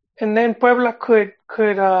 And then Puebla could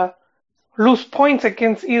lose points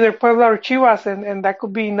against either Puebla or Chivas, and that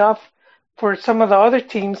could be enough for some of the other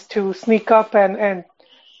teams to sneak up and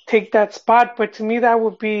take that spot. But to me, that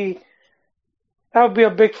would be a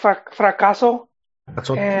big fracaso. That's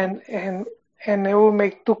what. And it will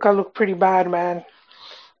make Tuca look pretty bad, man.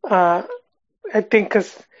 I think,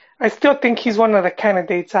 because I still think he's one of the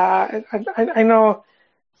candidates. I know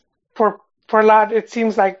for a lot it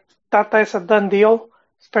seems like Tata is a done deal,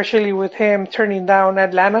 especially with him turning down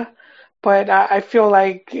Atlanta. But I feel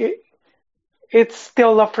like it's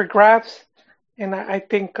still up for grabs, and I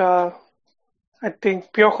think Piojo,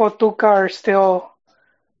 Tuca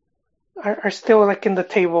are still like in the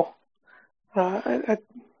table. Well,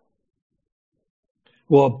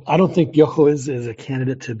 I don't think Piojo is a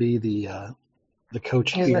candidate to be the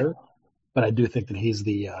coach here, but I do think that he's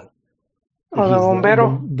the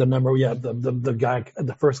bombero, the number, the guy,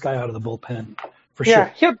 the first guy out of the bullpen for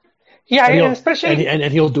sure. And especially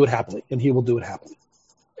and he'll do it happily, and he will do it happily.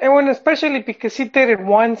 And especially because he did it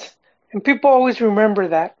once, and people always remember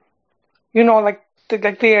that, like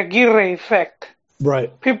the Aguirre effect.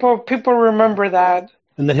 Right. People remember that.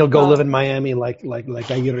 And then he'll go live in Miami like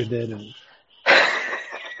Aguirre did. And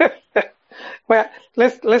well,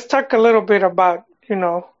 let's talk a little bit about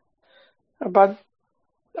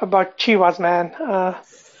about Chivas, man.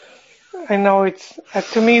 I know it's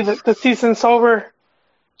to me the season's over.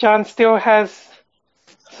 John still has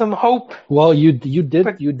some hope. Well, you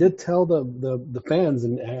did tell the fans,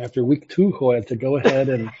 and after week 2, Joel, to go ahead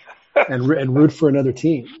and root for another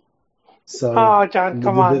team. So, oh, John,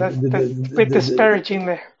 come on, that's a bit disparaging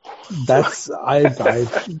there. That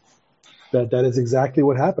is exactly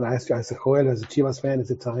what happened. I said, Joel, as a Chivas fan, is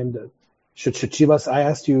it time to should Chivas? I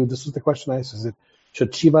asked you. This was the question I asked. Is it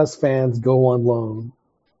should Chivas fans go on loan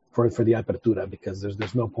for the Apertura, because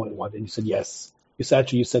there's no point in one? And you said yes. You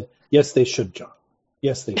said yes, they should, John.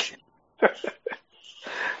 Yes, they should.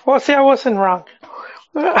 Well, see, I wasn't wrong.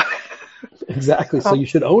 Exactly. So you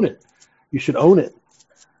should own it. You should own it.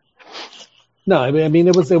 No, I mean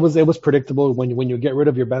it was predictable when you get rid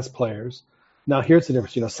of your best players. Now here's the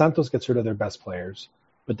difference. Santos gets rid of their best players,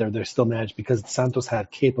 but they're still managed because Santos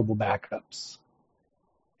had capable backups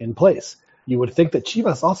in place. You would think that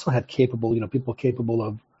Chivas also had capable, people capable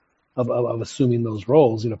of assuming those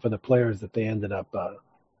roles, for the players that they ended up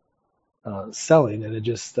selling, and it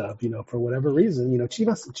just, for whatever reason,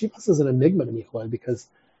 Chivas is an enigma to me, because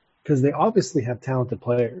they obviously have talented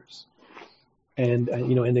players, and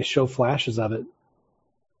they show flashes of it,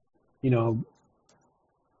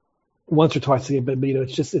 once or twice a year, but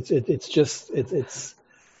it's just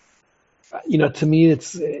to me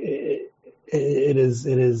it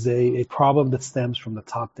is a problem that stems from the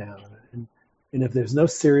top down, and if there's no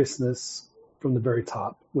seriousness from the very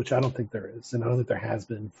top, which I don't think there is, and I don't think there has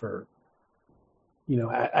been for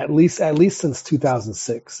at least since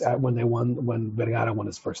 2006, when Vergara won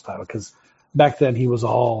his first title, because back then he was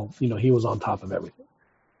he was on top of everything,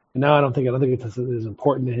 and now I don't think it is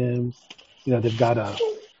important to him. They've got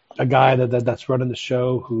a guy that's running the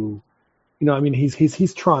show who,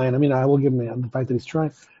 he's trying. I mean, I will give him the fact that he's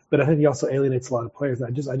trying, but I think he also alienates a lot of players.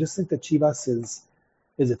 And I just think that Chivas is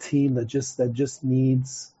a team that just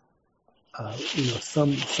needs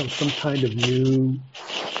some kind of new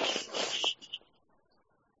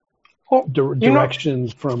direction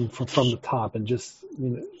from the top, and just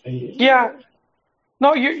yeah.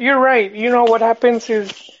 No, you're right. What happens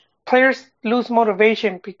is players lose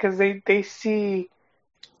motivation because they see,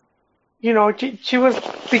 Chivas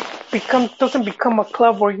doesn't become a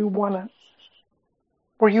club where you wanna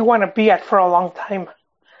be at for a long time,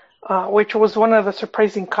 which was one of the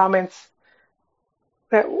surprising comments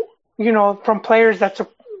that from players that's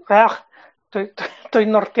estoy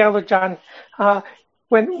norteado, John.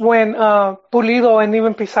 When Pulido and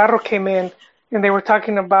even Pizarro came in and they were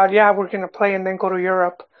talking about, yeah, we're gonna play and then go to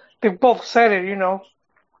Europe. They both said it,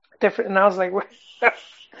 different, and I was like,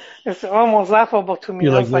 it's almost laughable to me.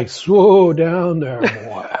 You're like, slow down there,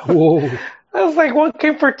 boy. Whoa. I was like, one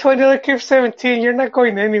came for 20, other came for 17. You're not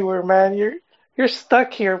going anywhere, man. You're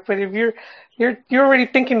stuck here. But if you're already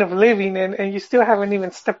thinking of leaving and you still haven't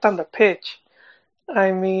even stepped on the pitch,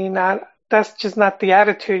 I mean, that's just not the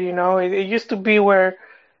attitude, It used to be where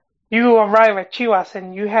you arrive at Chivas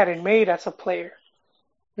and you had it made as a player.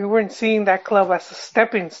 We weren't seeing that club as a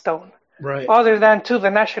stepping stone, right? Other than to the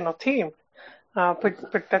national team.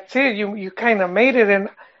 But that's it. You kind of made it,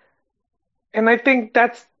 and I think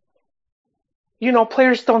that's,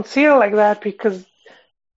 players don't see it like that because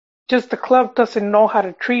just the club doesn't know how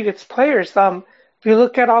to treat its players. If you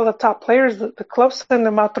look at all the top players, the club send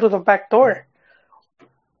them out through the back door.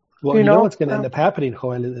 Well, you know what's going to end up happening,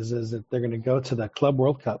 Joel, is that they're going to go to the Club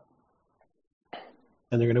World Cup.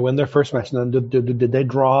 And they're going to win their first match. And then did they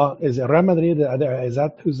draw? Is it Real Madrid? Is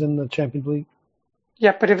that who's in the Champions League?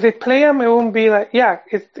 Yeah, but if they play them, it won't be like,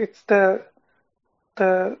 it's the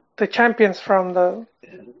champions from the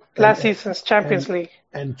last season's Champions League.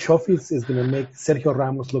 And Chofis is going to make Sergio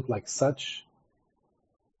Ramos look like such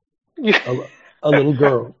a little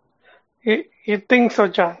girl. You think so,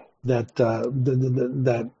 John? That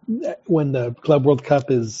that when the Club World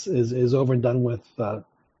Cup is over and done with,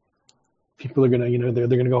 people are gonna, they're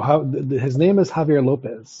gonna go. His name is Javier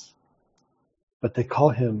Lopez, but they call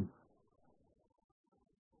him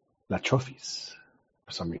La Chofis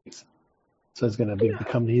for some reason. So it's gonna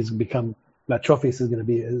become La Chofis is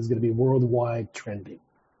gonna be worldwide trending.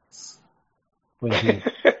 If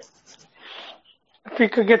you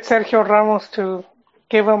could get Sergio Ramos to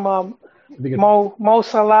give him a Mo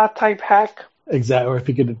Salah type hack. Exactly, or if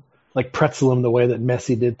he could like pretzel him the way that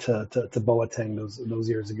Messi did to Boateng those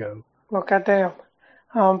years ago. Oh, goddamn.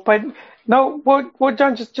 But no, what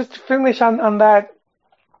John, just to finish on that,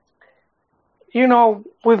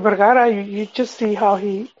 with Vergara, you just see how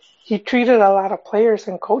he treated a lot of players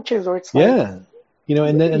and coaches, or it's like,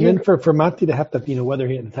 and then for Mati to have to, whether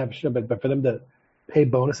he had the type of shit, but for them to pay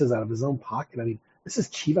bonuses out of his own pocket. I mean, this is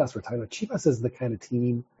Chivas we're talking about. Chivas is the kind of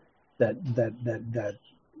team that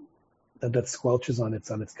squelches on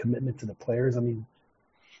its commitment to the players. I mean,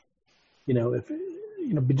 if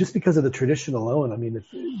just because of the tradition alone, I mean, if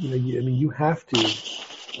you have to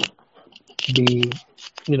be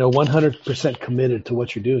 100% committed to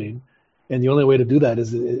what you're doing, and the only way to do that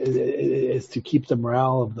is to keep the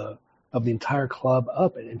morale of the entire club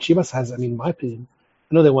up. And Chivas has, I mean, in my opinion,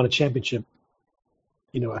 I know they won a championship,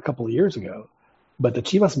 a couple of years ago, but the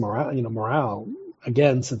Chivas morale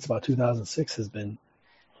again since about 2006 has been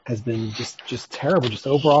just terrible, just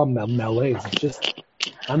overall malaise. It's just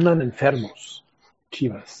andan enfermos,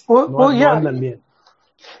 Chivas. Well, yeah. No andan bien.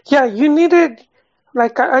 Yeah, you needed,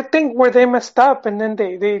 like, I think where they messed up, and then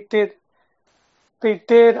they did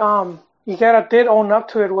Higuera did own up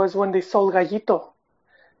to it, was when they sold Gallito,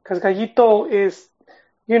 because Gallito is,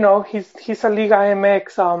 he's a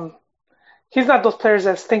LigaMX. He's not those players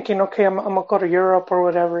that's thinking, okay, I'm gonna go to Europe or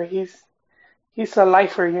whatever. He's a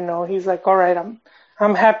lifer, He's like, all right,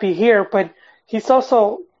 I'm happy here, but he's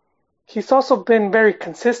also been very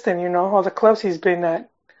consistent, all the clubs he's been at,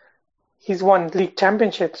 he's won league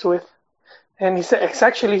championships with, and he's at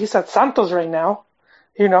Santos right now,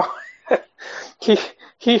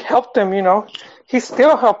 he helped them, he's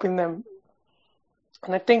still helping them,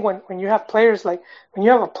 and I think when you have players when you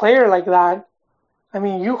have a player like that, I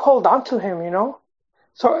mean, you hold on to him,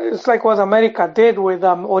 So it's like what America did with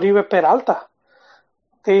Oribe Peralta.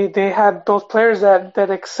 They had those players that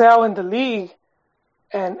excel in the league,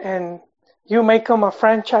 and you make him a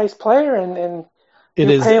franchise player, and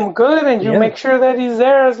you pay him good, and you make sure that he's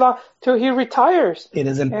there as long till he retires. It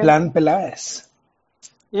is el plan Peláez.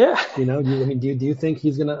 Yeah. Do you think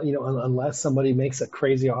he's gonna, unless somebody makes a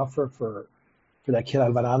crazy offer for that kid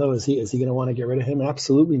Alvarado, is he gonna want to get rid of him?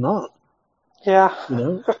 Absolutely not. Yeah.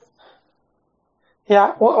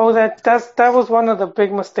 Yeah. Well, that was one of the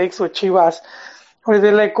big mistakes with Chivas, where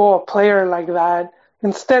they let go a player like that.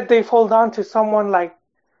 Instead, they hold on to someone like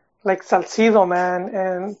Salcido, man,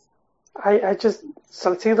 and I just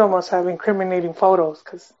Salcido must have incriminating photos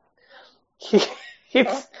because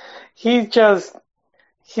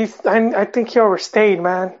I think he overstayed,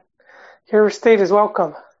 man. Here State is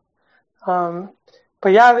welcome. But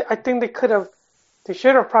yeah, I think they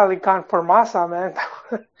should have probably gone for Massa, man.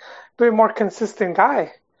 Be a more consistent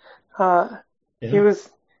guy. Yeah. But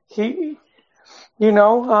he, they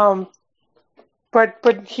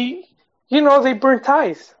burn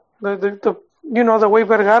ties. The way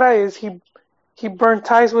Vergara is, he burned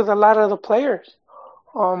ties with a lot of the players.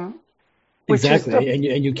 Which Exactly,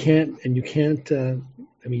 is and you can't. I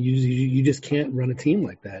mean, you just can't run a team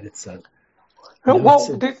like that. It's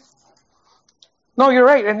no, you're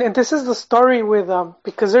right, and this is the story with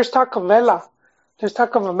because there's talk of Vela, there's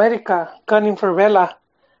talk of America gunning for Vela,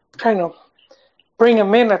 trying to bring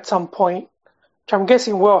him in at some point, which I'm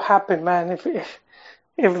guessing will happen, man. If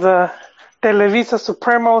the Televisa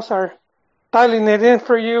Supremos are dialing it in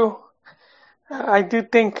for you, I do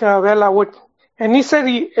think Vela would. And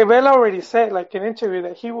Vela already said, like in an interview,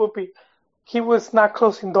 that he was not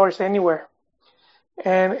closing doors anywhere.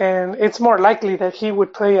 And it's more likely that he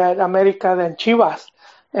would play at America than Chivas.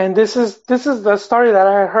 And this is the story that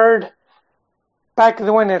I heard back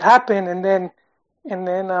when it happened, and then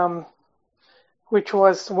which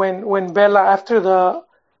was when Vela after the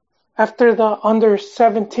under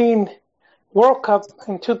 17 World Cup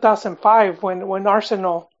in 2005 when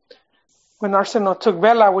Arsenal took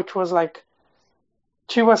Vela, which was like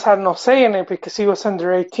Chivas had no say in it because he was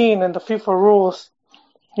under 18 and the FIFA rules,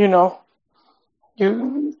 you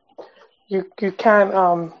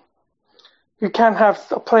can't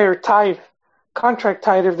have a player contract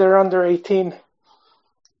tied if they're under 18.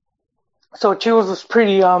 So Chivas was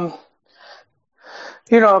pretty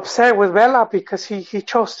upset with Vela because he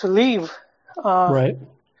chose to leave. right.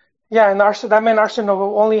 Yeah, and that meant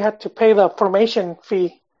Arsenal only had to pay the formation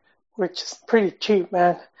fee, which is pretty cheap,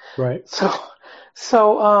 man. Right.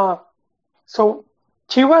 So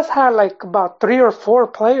Chivas had like about 3 or 4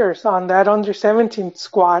 players on that under 17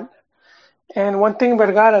 squad, and one thing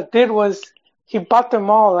Vergara did was he bought them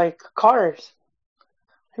all like cars.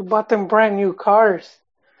 He bought them brand new cars,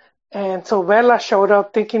 and so Vela showed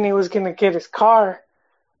up thinking he was gonna get his car,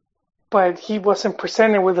 but he wasn't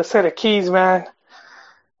presented with a set of keys, man.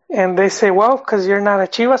 And they say, well, because you're not a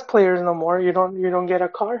Chivas player no more, you don't get a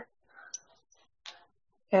car.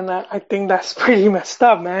 And I think that's pretty messed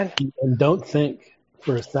up, man. And don't think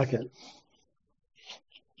for a second,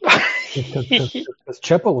 because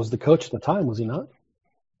Chepo was the coach at the time, was he not?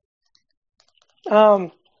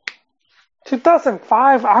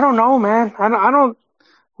 2005, I don't know, man. I don't.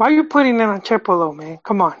 Why are you putting it on Chepo, though, man?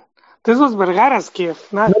 Come on. This was Vergara's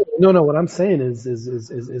gift, not. No. What I'm saying is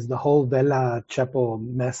the whole Vela Chepo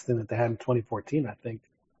mess thing that they had in 2014. I think.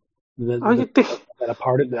 You think? That a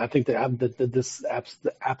part of it, I think that this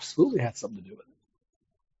absolutely had something to do with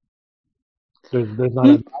it. There's not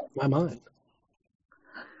in my mind.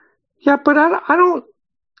 Yeah, but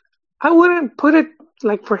I wouldn't put it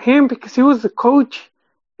like for him because he was the coach,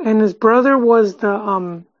 and his brother was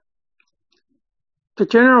the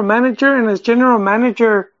general manager, and as general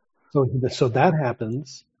manager. So that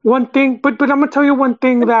happens. One thing, but I'm gonna tell you one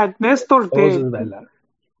thing that Nestor did.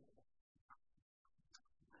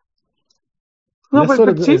 No,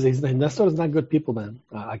 Nestor is not good people, man.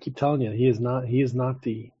 I keep telling you, he is not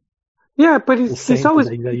the. Yeah, but he's always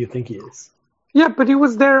that you think he is. Yeah, but he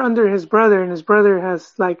was there under his brother, and his brother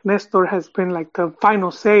has like Nestor has been like the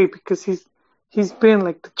final say because he's been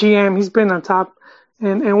like the GM, he's been on top,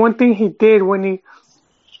 and one thing he did when he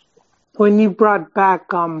brought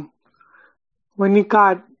back when he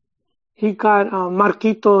got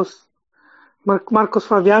Marcos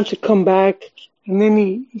Fabian to come back, and then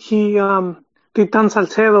he Titan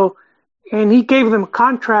Salcedo, and he gave them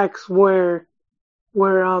contracts where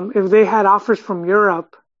if they had offers from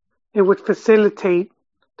Europe, it would facilitate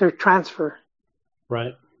their transfer.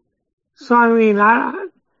 Right. So I mean, that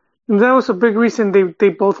was a big reason they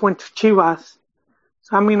both went to Chivas.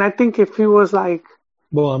 So I mean, I think if he was like,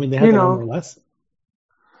 well, I mean, they had to learn their lesson.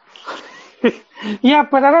 Yeah,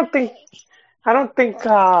 but I don't think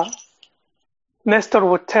Nestor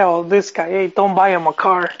would tell this guy, hey, don't buy him a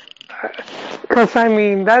car. Because I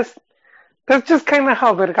mean, that's just kind of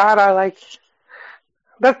how Vergara, like,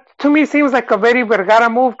 that to me seems like a very Vergara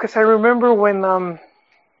move. Because I remember when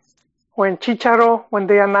Chicharo, when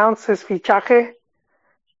they announced his fichaje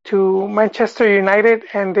to Manchester United,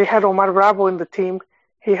 and they had Omar Bravo in the team,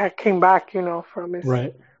 he had came back, from his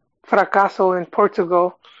fracaso in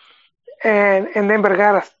Portugal, and then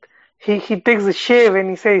Vergara, he digs a shiv and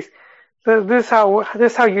he says, this is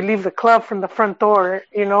how you leave the club from the front door,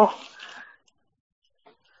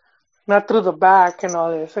 not through the back and all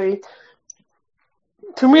this. So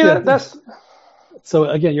to me, that's. So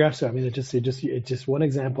again, you're absolutely. I mean, it's just one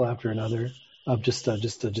example after another. of just a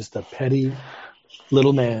petty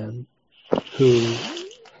little man who,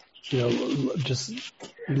 just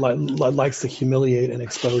likes to humiliate and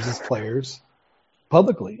expose his players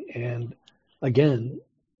publicly. And again,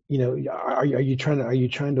 are you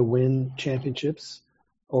trying to win championships,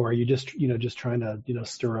 or are you just trying to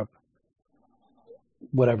stir up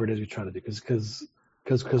whatever it is you're trying to do? Because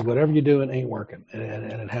whatever you're doing ain't working, and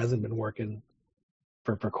it hasn't been working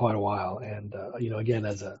for quite a while. And again,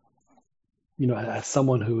 as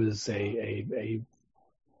someone who is a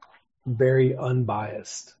very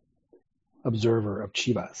unbiased observer of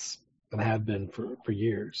Chivas and have been for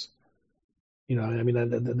years,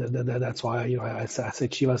 that's why I say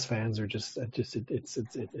Chivas fans are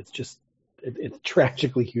it's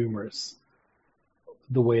tragically humorous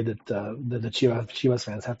the way that the Chivas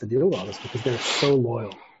fans have to deal with all this, because they're so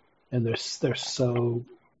loyal and they're so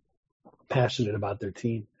passionate about their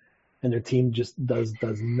team, and their team just does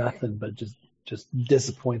nothing but just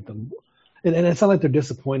disappoint them. And it's not like they're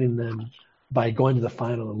disappointing them by going to the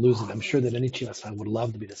final and losing. I'm sure that any Chivas fan would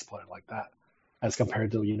love to be disappointed like that, as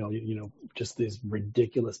compared to just these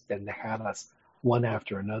ridiculous pendejadas one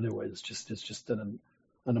after another, where it's just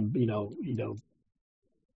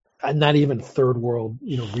not even third world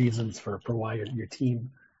reasons for why your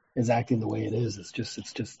team is acting the way it is. It's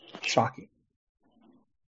just shocking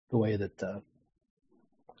the way that that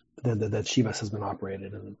Chivas has been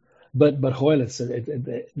operated. But Joel,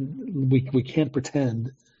 we can't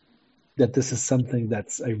pretend that this is something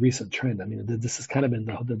that's a recent trend. I mean, this has kind of been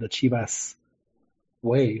the Chivas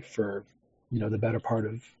way for the better part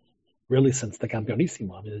of really since the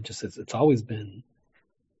Campeonísimo. I mean, it's always been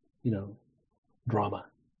drama.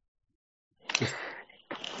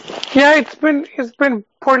 Yeah, it's been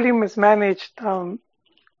poorly mismanaged.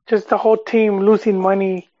 Just the whole team losing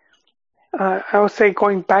money. I would say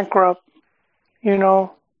going bankrupt.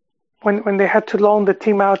 When they had to loan the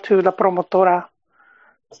team out to La Promotora,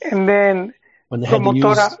 and then when they had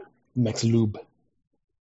Promotora, to use MexLube.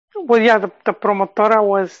 Well, yeah, the Promotora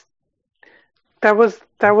was that was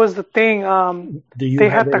the thing. Go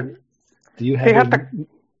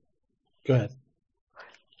ahead.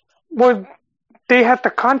 Well, they had the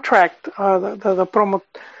contract. The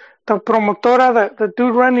Promotora, the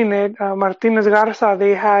dude running it, Martinez Garza,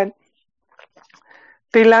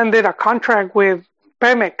 they landed a contract with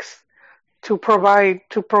Pemex to provide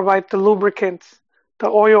the lubricants, the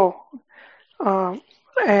oil,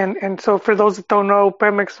 and so for those that don't know,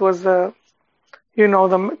 Pemex was the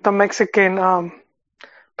Mexican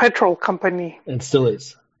petrol company, and still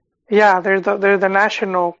is. Yeah, they're the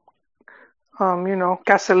national,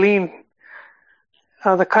 gasoline,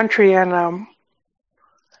 the country, and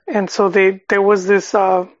so there was this.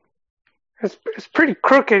 It's pretty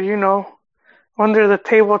crooked, under the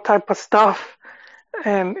table type of stuff.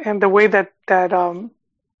 And the way that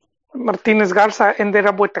Martinez Garza ended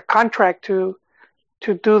up with the contract to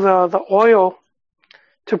do the oil,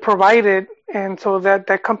 to provide it, and so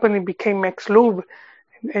that company became MexLube.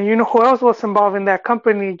 And who else was involved in that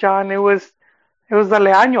company, John? It was the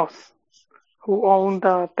Leaños who owned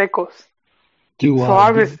Tecos. Do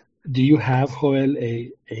you have, Joel,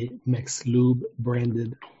 a MexLube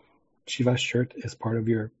branded Chivas shirt as part of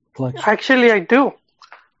your collection? Actually, I do.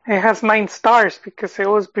 It has 9 stars because it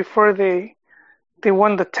was before they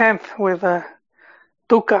won the 10th with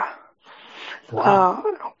Tuca. Wow.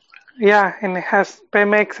 Yeah, and it has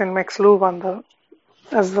Pemex and MexLube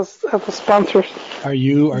as the sponsors. Are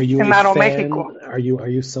you a fan? Mexico. Are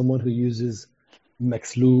you someone who uses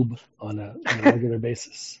MexLube on a regular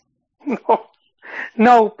basis?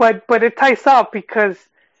 No, but it ties up because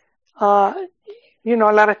a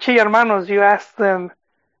lot of Chi hermanos, you ask them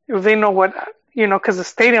if they know what. Because the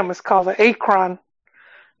stadium is called the Akron.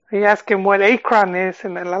 You ask them what Akron is,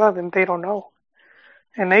 and a lot of them, they don't know.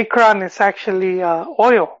 And Akron is actually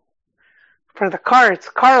oil for the car. It's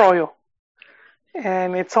car oil.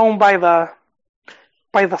 And it's owned by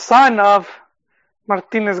the son of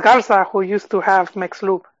Martinez Garza, who used to have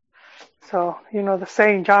MexLube. So, the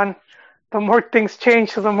saying, John, the more things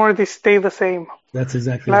change, the more they stay the same. That's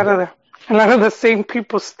exactly right. A lot of the same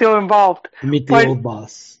people still involved. Meet the old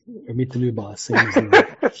boss, or meet the new boss. Same as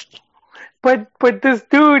the but this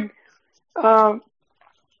dude, and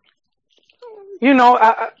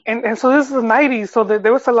so this is the 90s, so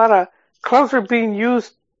there was a lot of clubs were being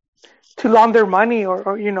used to launder money,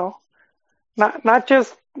 or not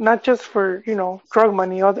just for drug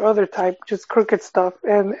money, other type, just crooked stuff,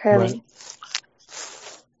 and right.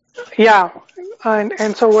 Yeah,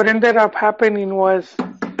 and so what ended up happening was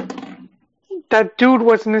that dude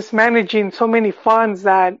was mismanaging so many funds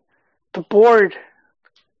that the board,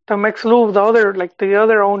 the MexLube, the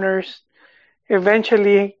other owners,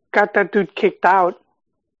 eventually got that dude kicked out.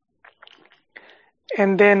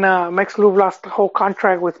 And then Mex Lube lost the whole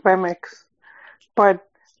contract with Pemex. But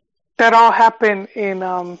that all happened in,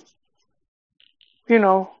 in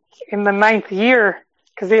the 9th year,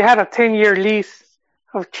 because they had a 10-year lease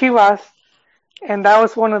of Chivas, and that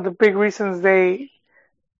was one of the big reasons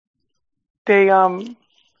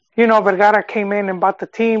Vergara came in and bought the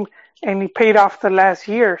team, and he paid off the last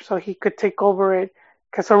year so he could take over it.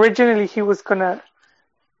 Because originally he was gonna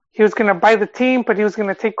buy the team, but he was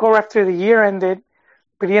gonna take over after the year ended.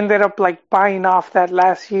 But he ended up like buying off that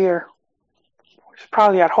last year, which is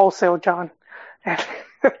probably at wholesale, John.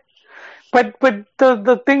 But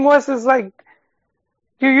the thing is like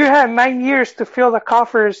you had 9 years to fill the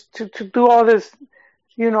coffers to do all this,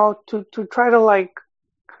 to try to like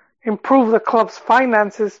improve the club's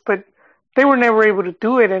finances, but they were never able to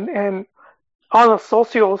do it, and all the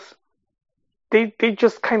socios, they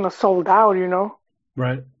just kind of sold out,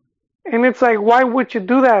 Right. And it's like, why would you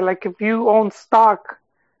do that? Like, if you own stock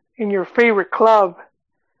in your favorite club,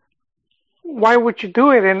 why would you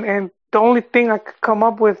do it? And the only thing I could come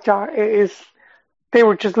up with, John, is they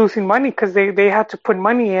were just losing money because they had to put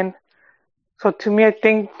money in. So to me, I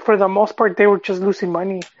think for the most part, they were just losing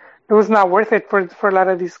money. It was not worth it for a lot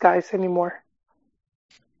of these guys anymore.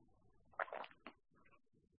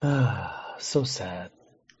 So sad.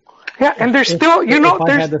 Yeah, and there's still, if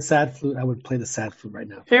I had the sad flute, I would play the sad flute right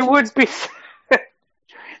now. It would be,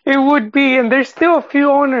 it would be, and there's still a few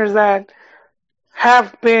owners that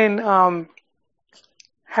have been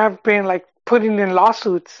like putting in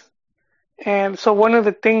lawsuits, and so one of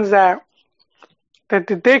the things that they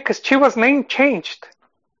did, because Chivas' name changed,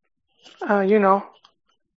 the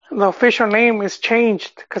official name is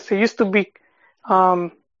changed because it used to be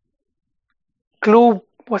Club,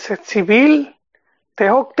 was it Civil? The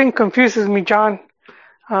whole thing confuses me, John.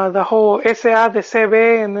 The whole SA de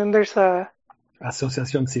CB, and then there's a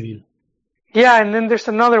Asociación Civil. Yeah, and then there's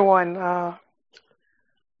another one. Oh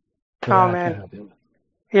man,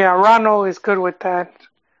 yeah, Rano is good with that.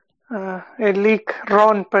 Elik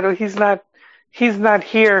Ron, but he's not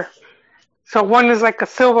here. So one is like a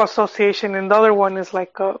Silva Association, and the other one is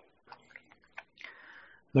like a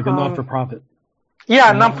non-for-profit.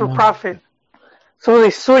 Yeah, non-for-profit. So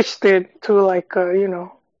they switched it to like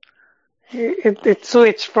it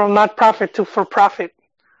switched from not-profit to for-profit.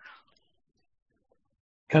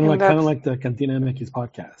 Kind of like the CantinaMX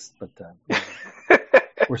podcast, but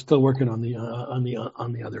we're still working on the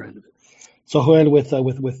other end of it. So Joel,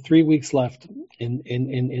 with 3 weeks left in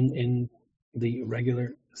the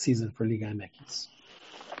regular season for LigaMX,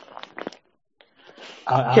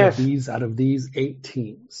 out of these 8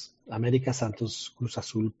 teams, América, Santos, Cruz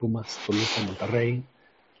Azul, Pumas, Toluca, Monterrey,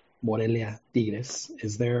 Morelia, Tigres,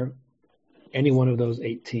 is there any one of those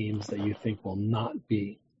 8 teams that you think will not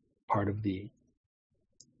be part of the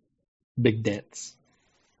big dance?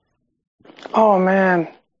 Oh man.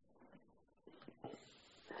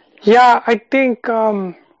 Yeah, I think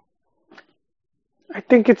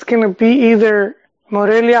it's gonna be either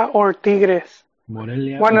Morelia or Tigres.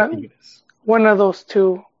 Morelia or Tigres. One of those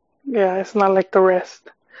two. Yeah, it's not like the rest.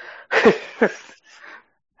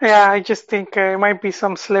 Yeah, I just think it might be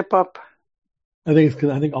some slip up. I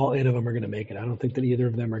think all 8 of them are going to make it. I don't think that either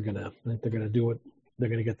of them are going to. I think they're going to do it. They're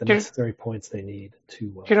going to get the necessary points they need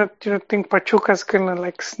to. You don't think Pachuca's going to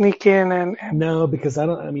like sneak in and? No, because I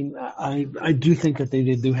don't. I mean, I do think that they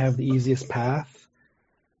do have the easiest path,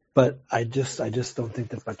 but I just don't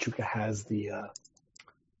think that Pachuca has the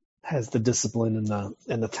discipline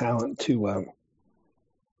and the talent to.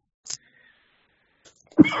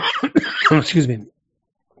 Excuse me,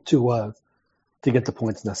 to get the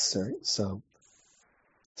points necessary. So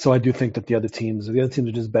I do think that the other teams are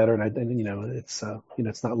just better, and it's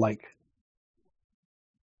it's not like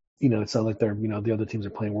it's not like they're the other teams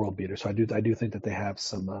are playing world beaters. So I do think that they have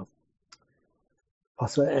some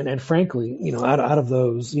possibility, and frankly, out of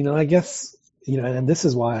those, I guess and this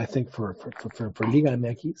is why I think for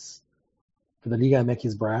LigaMX, for the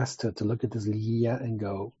LigaMX brass to look at this Liguilla and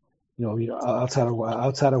go. Outside of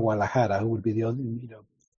Guadalajara, who would be the other,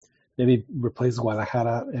 maybe replace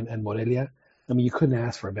Guadalajara and Morelia. I mean, you couldn't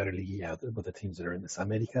ask for a better Liguilla with the teams that are in this.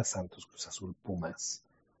 América, Santos, Cruz Azul, Pumas,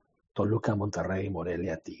 Toluca, Monterrey,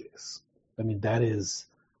 Morelia, Tigres. I mean, that is,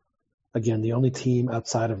 again, the only team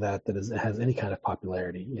outside of that has any kind of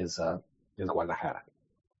popularity is Guadalajara,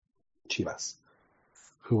 Chivas,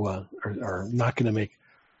 who are not going to make.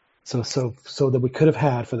 So that we could have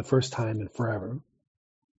had for the first time in forever.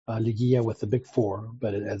 Liguilla with the big 4,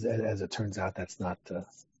 but as it turns out, that's not going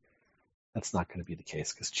to be the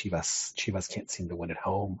case because Chivas can't seem to win at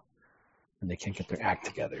home, and they can't get their act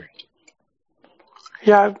together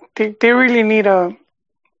Yeah, they really need a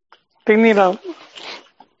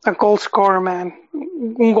goal scorer, man,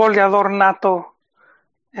 un goleador nato,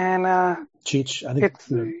 and Cheech, I think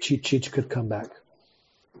Cheech could come back.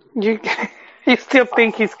 you you still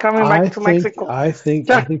think he's coming back to Mexico? I think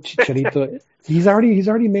Chicharito. He's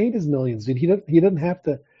already made his millions, dude. He doesn't have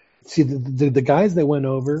to. See the guys that went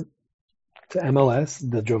over to MLS,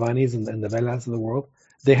 the Giovannis and the Velas of the world.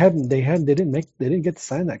 They didn't get to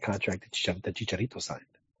sign that contract that Chicharito signed.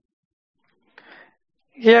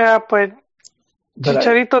 Yeah, but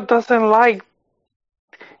Chicharito doesn't like.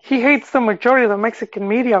 He hates the majority of the Mexican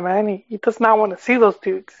media, man. He does not want to see those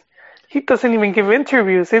dudes. He doesn't even give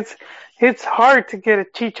interviews. It's hard to get a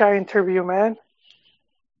Chicha interview, man.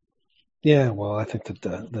 Yeah, well, I think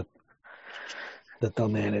that they'll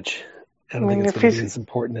manage. I don't think it's going to be as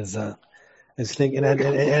important as think. And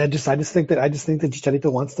I just think that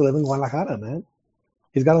Chicharito wants to live in Guadalajara, man.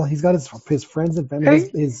 He's got his friends and family,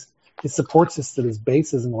 his support system, his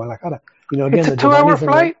base is in Guadalajara. You know, again, it's a 2-hour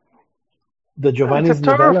flight. The Giovanni's it's a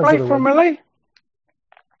 2-hour flight from LA.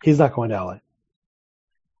 He's not going to LA.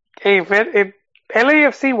 Hey, if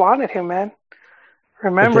LAFC wanted him, man.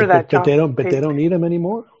 Remember that, John. But they don't need him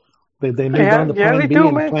anymore. They moved on to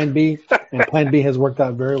Plan B, and Plan B has worked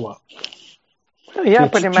out very well. Yeah,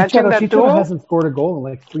 but imagine that duo hasn't scored a goal in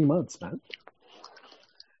like 3 months, man.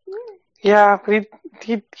 Yeah, but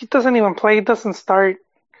he doesn't even play. He doesn't start.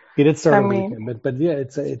 He did start on the weekend, but yeah,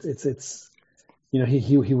 it's you know,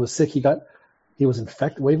 he was sick. He was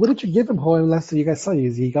infected. Wait, what did you give him, Joel? Last time you guys saw,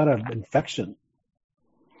 he got an infection.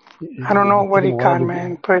 I don't know what he got,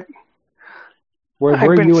 man. But where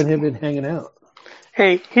are you and him been hanging out?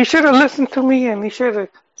 Hey, he should have listened to me, and he should have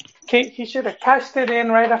cashed it in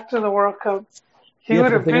right after the World Cup. He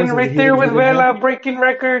would have been right there with Vela breaking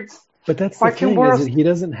records. But that's the thing, is that he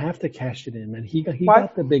doesn't have to cash it in, man. He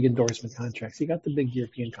got the big endorsement contracts. He got the big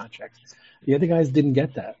European contracts. The other guys didn't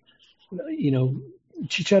get that. You know,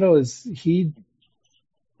 Chicharo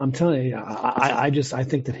I'm telling you, I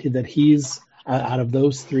think that he's out of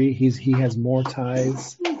those three, he has more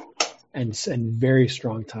ties and very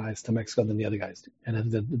strong ties to Mexico than the other guys do.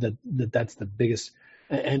 And that's the biggest.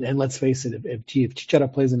 And let's face it, if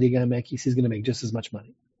Chicharo plays in LigaMX, he's going to make just as much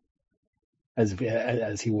money as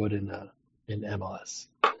he would in MLS.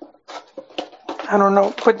 I don't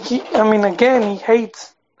know, but he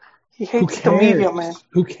hates the media, man.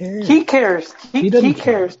 Who cares? He cares. He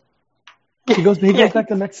cares. He goes back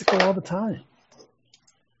to Mexico all the time.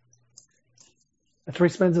 That's where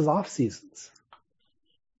he spends his off seasons.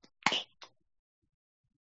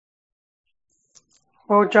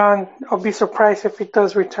 Well, John, I'll be surprised if he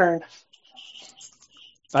does return.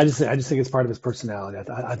 I just think it's part of his personality.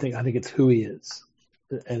 I think it's who he is,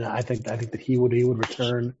 and I think that he would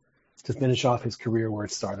return to finish off his career where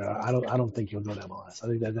it started. I don't think he'll go to MLS. I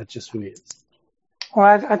think that's just who he is.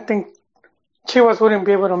 Well, I think Chivas wouldn't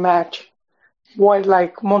be able to match what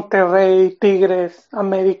like Monterrey, Tigres,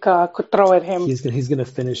 America could throw at him. He's going to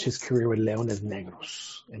finish his career with Leones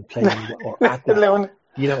Negros and play or Atlas.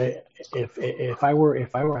 You know, if I were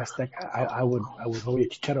Azteca, I would go with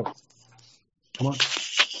Chicharo. Come on,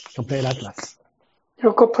 come play at Atlas.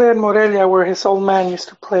 He'll go play at Morelia, where his old man used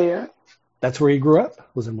to play at. That's where he grew up.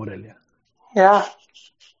 Was in Morelia. Yeah.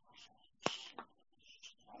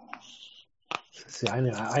 See,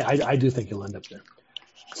 I do think he'll end up there.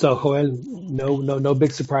 So Joel, no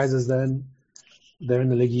big surprises then. They're in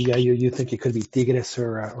the Liguilla. You think it could be Tigres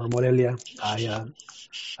or Morelia? I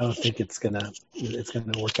don't think it's gonna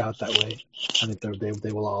work out that way. I think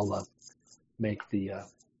they will all make the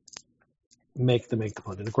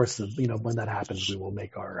plunge. And of course, when that happens, we will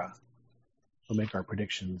make our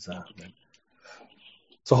predictions. Then.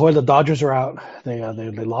 So Joel, the Dodgers are out. They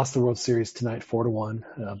lost the World Series tonight,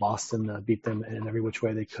 4-1. Boston beat them in every which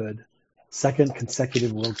way they could. Second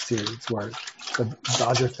consecutive World Series where the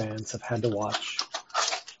Dodger fans have had to watch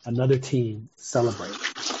another team celebrate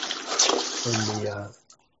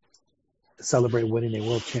winning a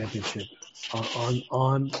world championship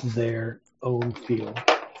on their own field.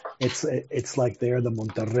 It's like they're the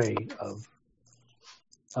Monterrey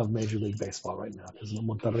of Major League Baseball right now, because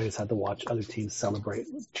Monterrey has had to watch other teams celebrate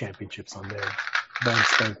championships on their brand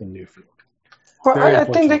spanking new field. Well, I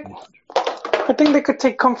think they could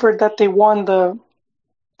take comfort that they won the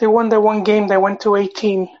one game. They went to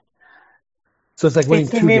 18. So it's like winning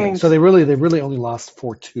 2 games. So they really only lost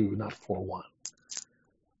 4-2, not 4-1.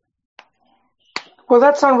 Well,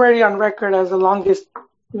 that's already on record as the longest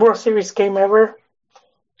World Series game ever.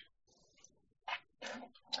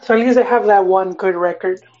 So at least they have that one good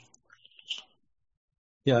record.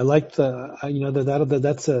 Yeah, I like that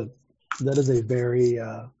is a very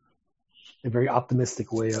very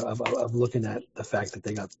optimistic way of looking at the fact that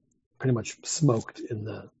they got pretty much smoked in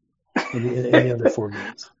the other 4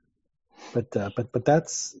 games. But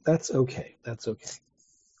that's okay. That's okay.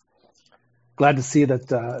 Glad to see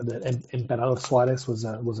that Emperador Suarez was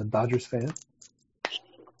a Dodgers fan.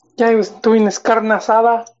 Yeah, he was doing his carne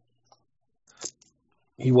asada.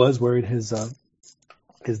 He was wearing his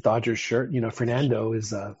Dodgers shirt. Fernando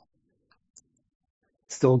is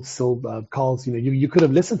still calls. You could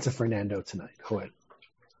have listened to Fernando tonight, Joel,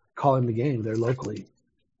 calling the game there locally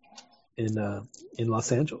in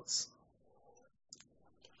Los Angeles.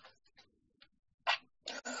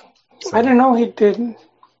 So, I didn't know he didn't.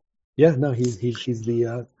 Yeah, no, he's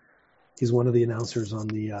one of the announcers on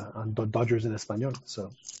Dodgers en Español.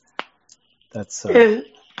 So that's.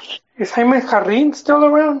 Is Jaime Jarrín still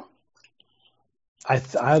around? I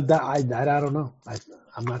don't know.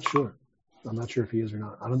 I'm not sure. I'm not sure if he is or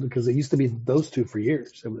not. I don't know, because it used to be those two for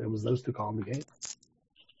years. It was those two calling the game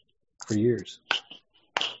for years.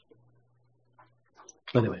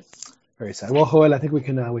 But anyway, very sad. Well, Joel, I think we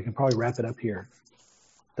can probably wrap it up here.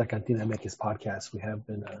 The CantinaMX podcast. We have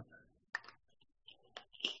been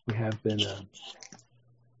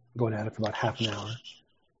going at it for about half an hour.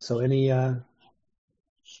 So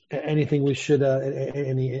anything we should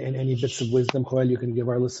any bits of wisdom, Joel, you can give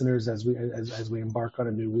our listeners as we embark on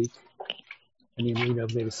a new week?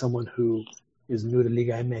 Maybe someone who is new to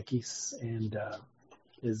LigaMX and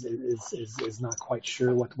is not quite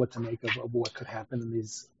sure what to make of what could happen in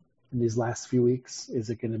these last few weeks. Is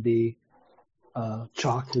it going to be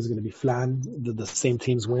chalk? Is it going to be flan? The same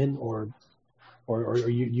teams win, or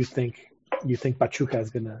you think Pachuca is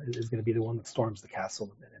going to be the one that storms the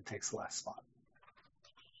castle and takes the last spot?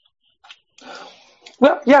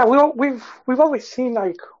 Well, yeah, we've always seen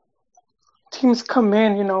like teams come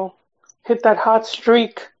in, hit that hot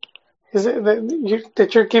streak. Is it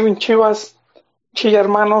that you're giving Chivas,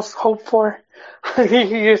 Hermanos hope for?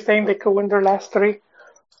 You're saying they could win their last 3.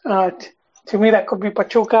 To me, that could be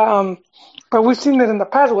Pachuca. But we've seen it in the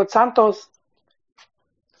past with Santos.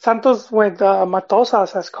 Santos with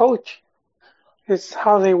Matosas as coach is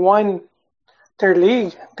how they won their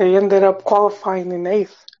league. They ended up qualifying in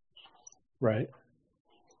 8th. Right.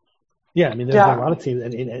 Yeah, there's a lot of teams,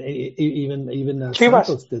 and even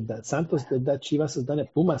Santos did that. Santos did that. Chivas has done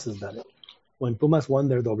it. Pumas has done it. When Pumas won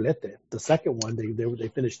their doblete, the second one they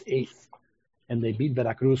finished 8th, and they beat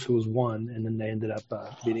Veracruz, who was 1, and then they ended up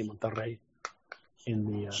beating Monterrey in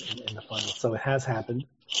the final. So it has happened.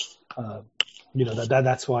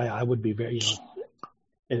 That's why I would be very,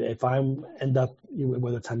 if I end up,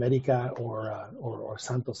 whether it's America or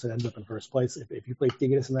Santos that ends up in first place, if you play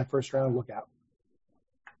Tigres in that first round, look out.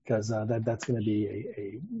 Because that's going to be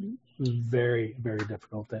a very, very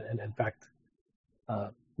difficult. And in fact,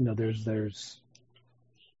 there's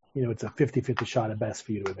it's a 50-50 shot at best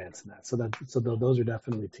for you to advance in that. So those are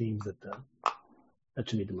definitely teams that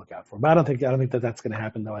you need to look out for. But I don't think that that's going to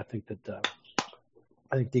happen, though. I think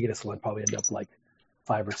Tigres will probably end up like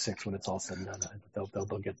 5 or 6 when it's all said and done. They'll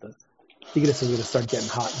get the Tigres is going to start getting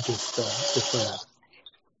hot just for that.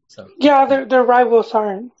 So yeah, their rivals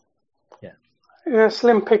aren't. Yeah,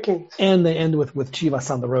 slim pickings. And they end with Chivas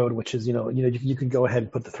on the road, which is you can go ahead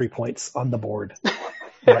and put the 3 points on the board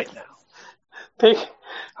right now. They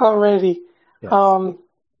already. Yes. Well,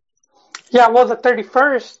 the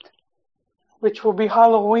 31st, which will be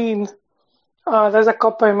Halloween, there's a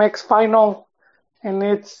Copa MX final, and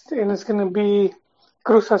it's going to be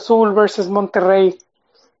Cruz Azul versus Monterrey.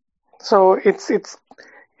 So it's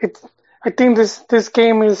I think this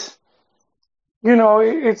game is,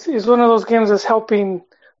 it's one of those games that's helping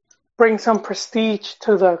bring some prestige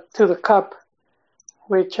to the cup,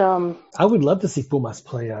 which I would love to see Pumas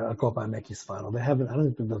play a Copa MX final. They haven't. I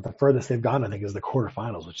don't think the furthest they've gone, I think, is the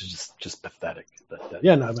quarterfinals, which is just pathetic. But a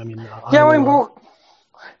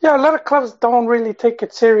lot of clubs don't really take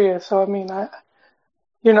it serious. So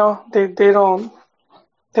they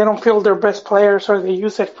don't field their best players, or they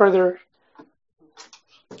use it for their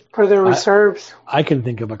reserves. I can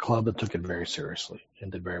think of a club that took it very seriously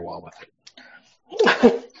and did very well with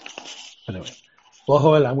it. Anyway, well,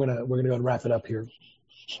 Joel, we're gonna go and wrap it up here.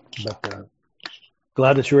 But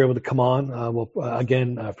glad that you were able to come on.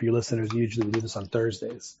 For your listeners, usually we do this on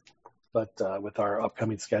Thursdays, but with our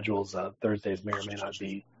upcoming schedules, Thursdays may or may not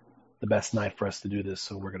be the best night for us to do this.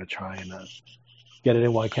 So we're gonna try and get it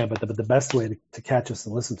in while I can. But the best way to catch us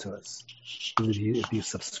and listen to us is if you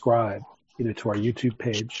subscribe either to our YouTube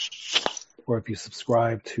page or if you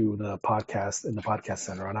subscribe to the podcast in the podcast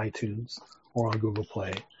center on iTunes or on Google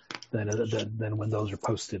Play. Then when those are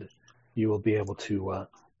posted, you will be able to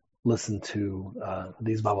listen to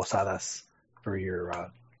these babosadas for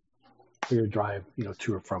your for your drive,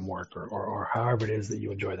 to or from work, or however it is that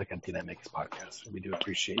you enjoy the CantinaMX podcast. We do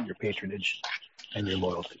appreciate your patronage and your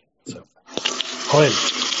loyalty. So, Joel,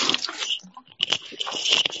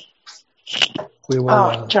 we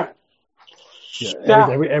will.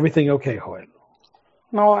 Everything okay, Joel?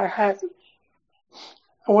 No, I had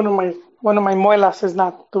one of my muelas is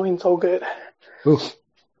not doing so good. Oof.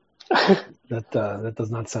 That does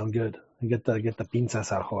not sound good. Get the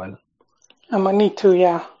pinzas out, Joel. I'm gonna need to,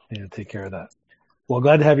 yeah. Yeah, take care of that. Well,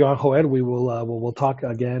 glad to have you on, Joel. We will we'll talk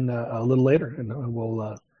again a little later, and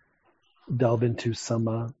we'll delve into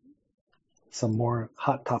some more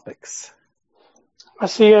hot topics.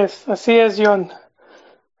 Así es, John.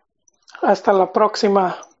 Hasta la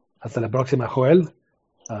próxima. Hasta la próxima, Joel.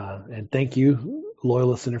 And thank you, loyal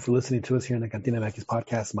listener, for listening to us here in the CantinaMX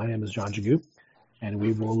podcast. My name is John Jagu, and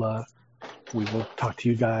we will talk to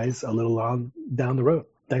you guys a little on down the road.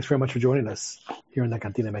 Thanks very much for joining us here in the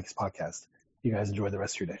CantinaMX podcast. You guys enjoy the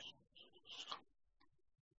rest of your day.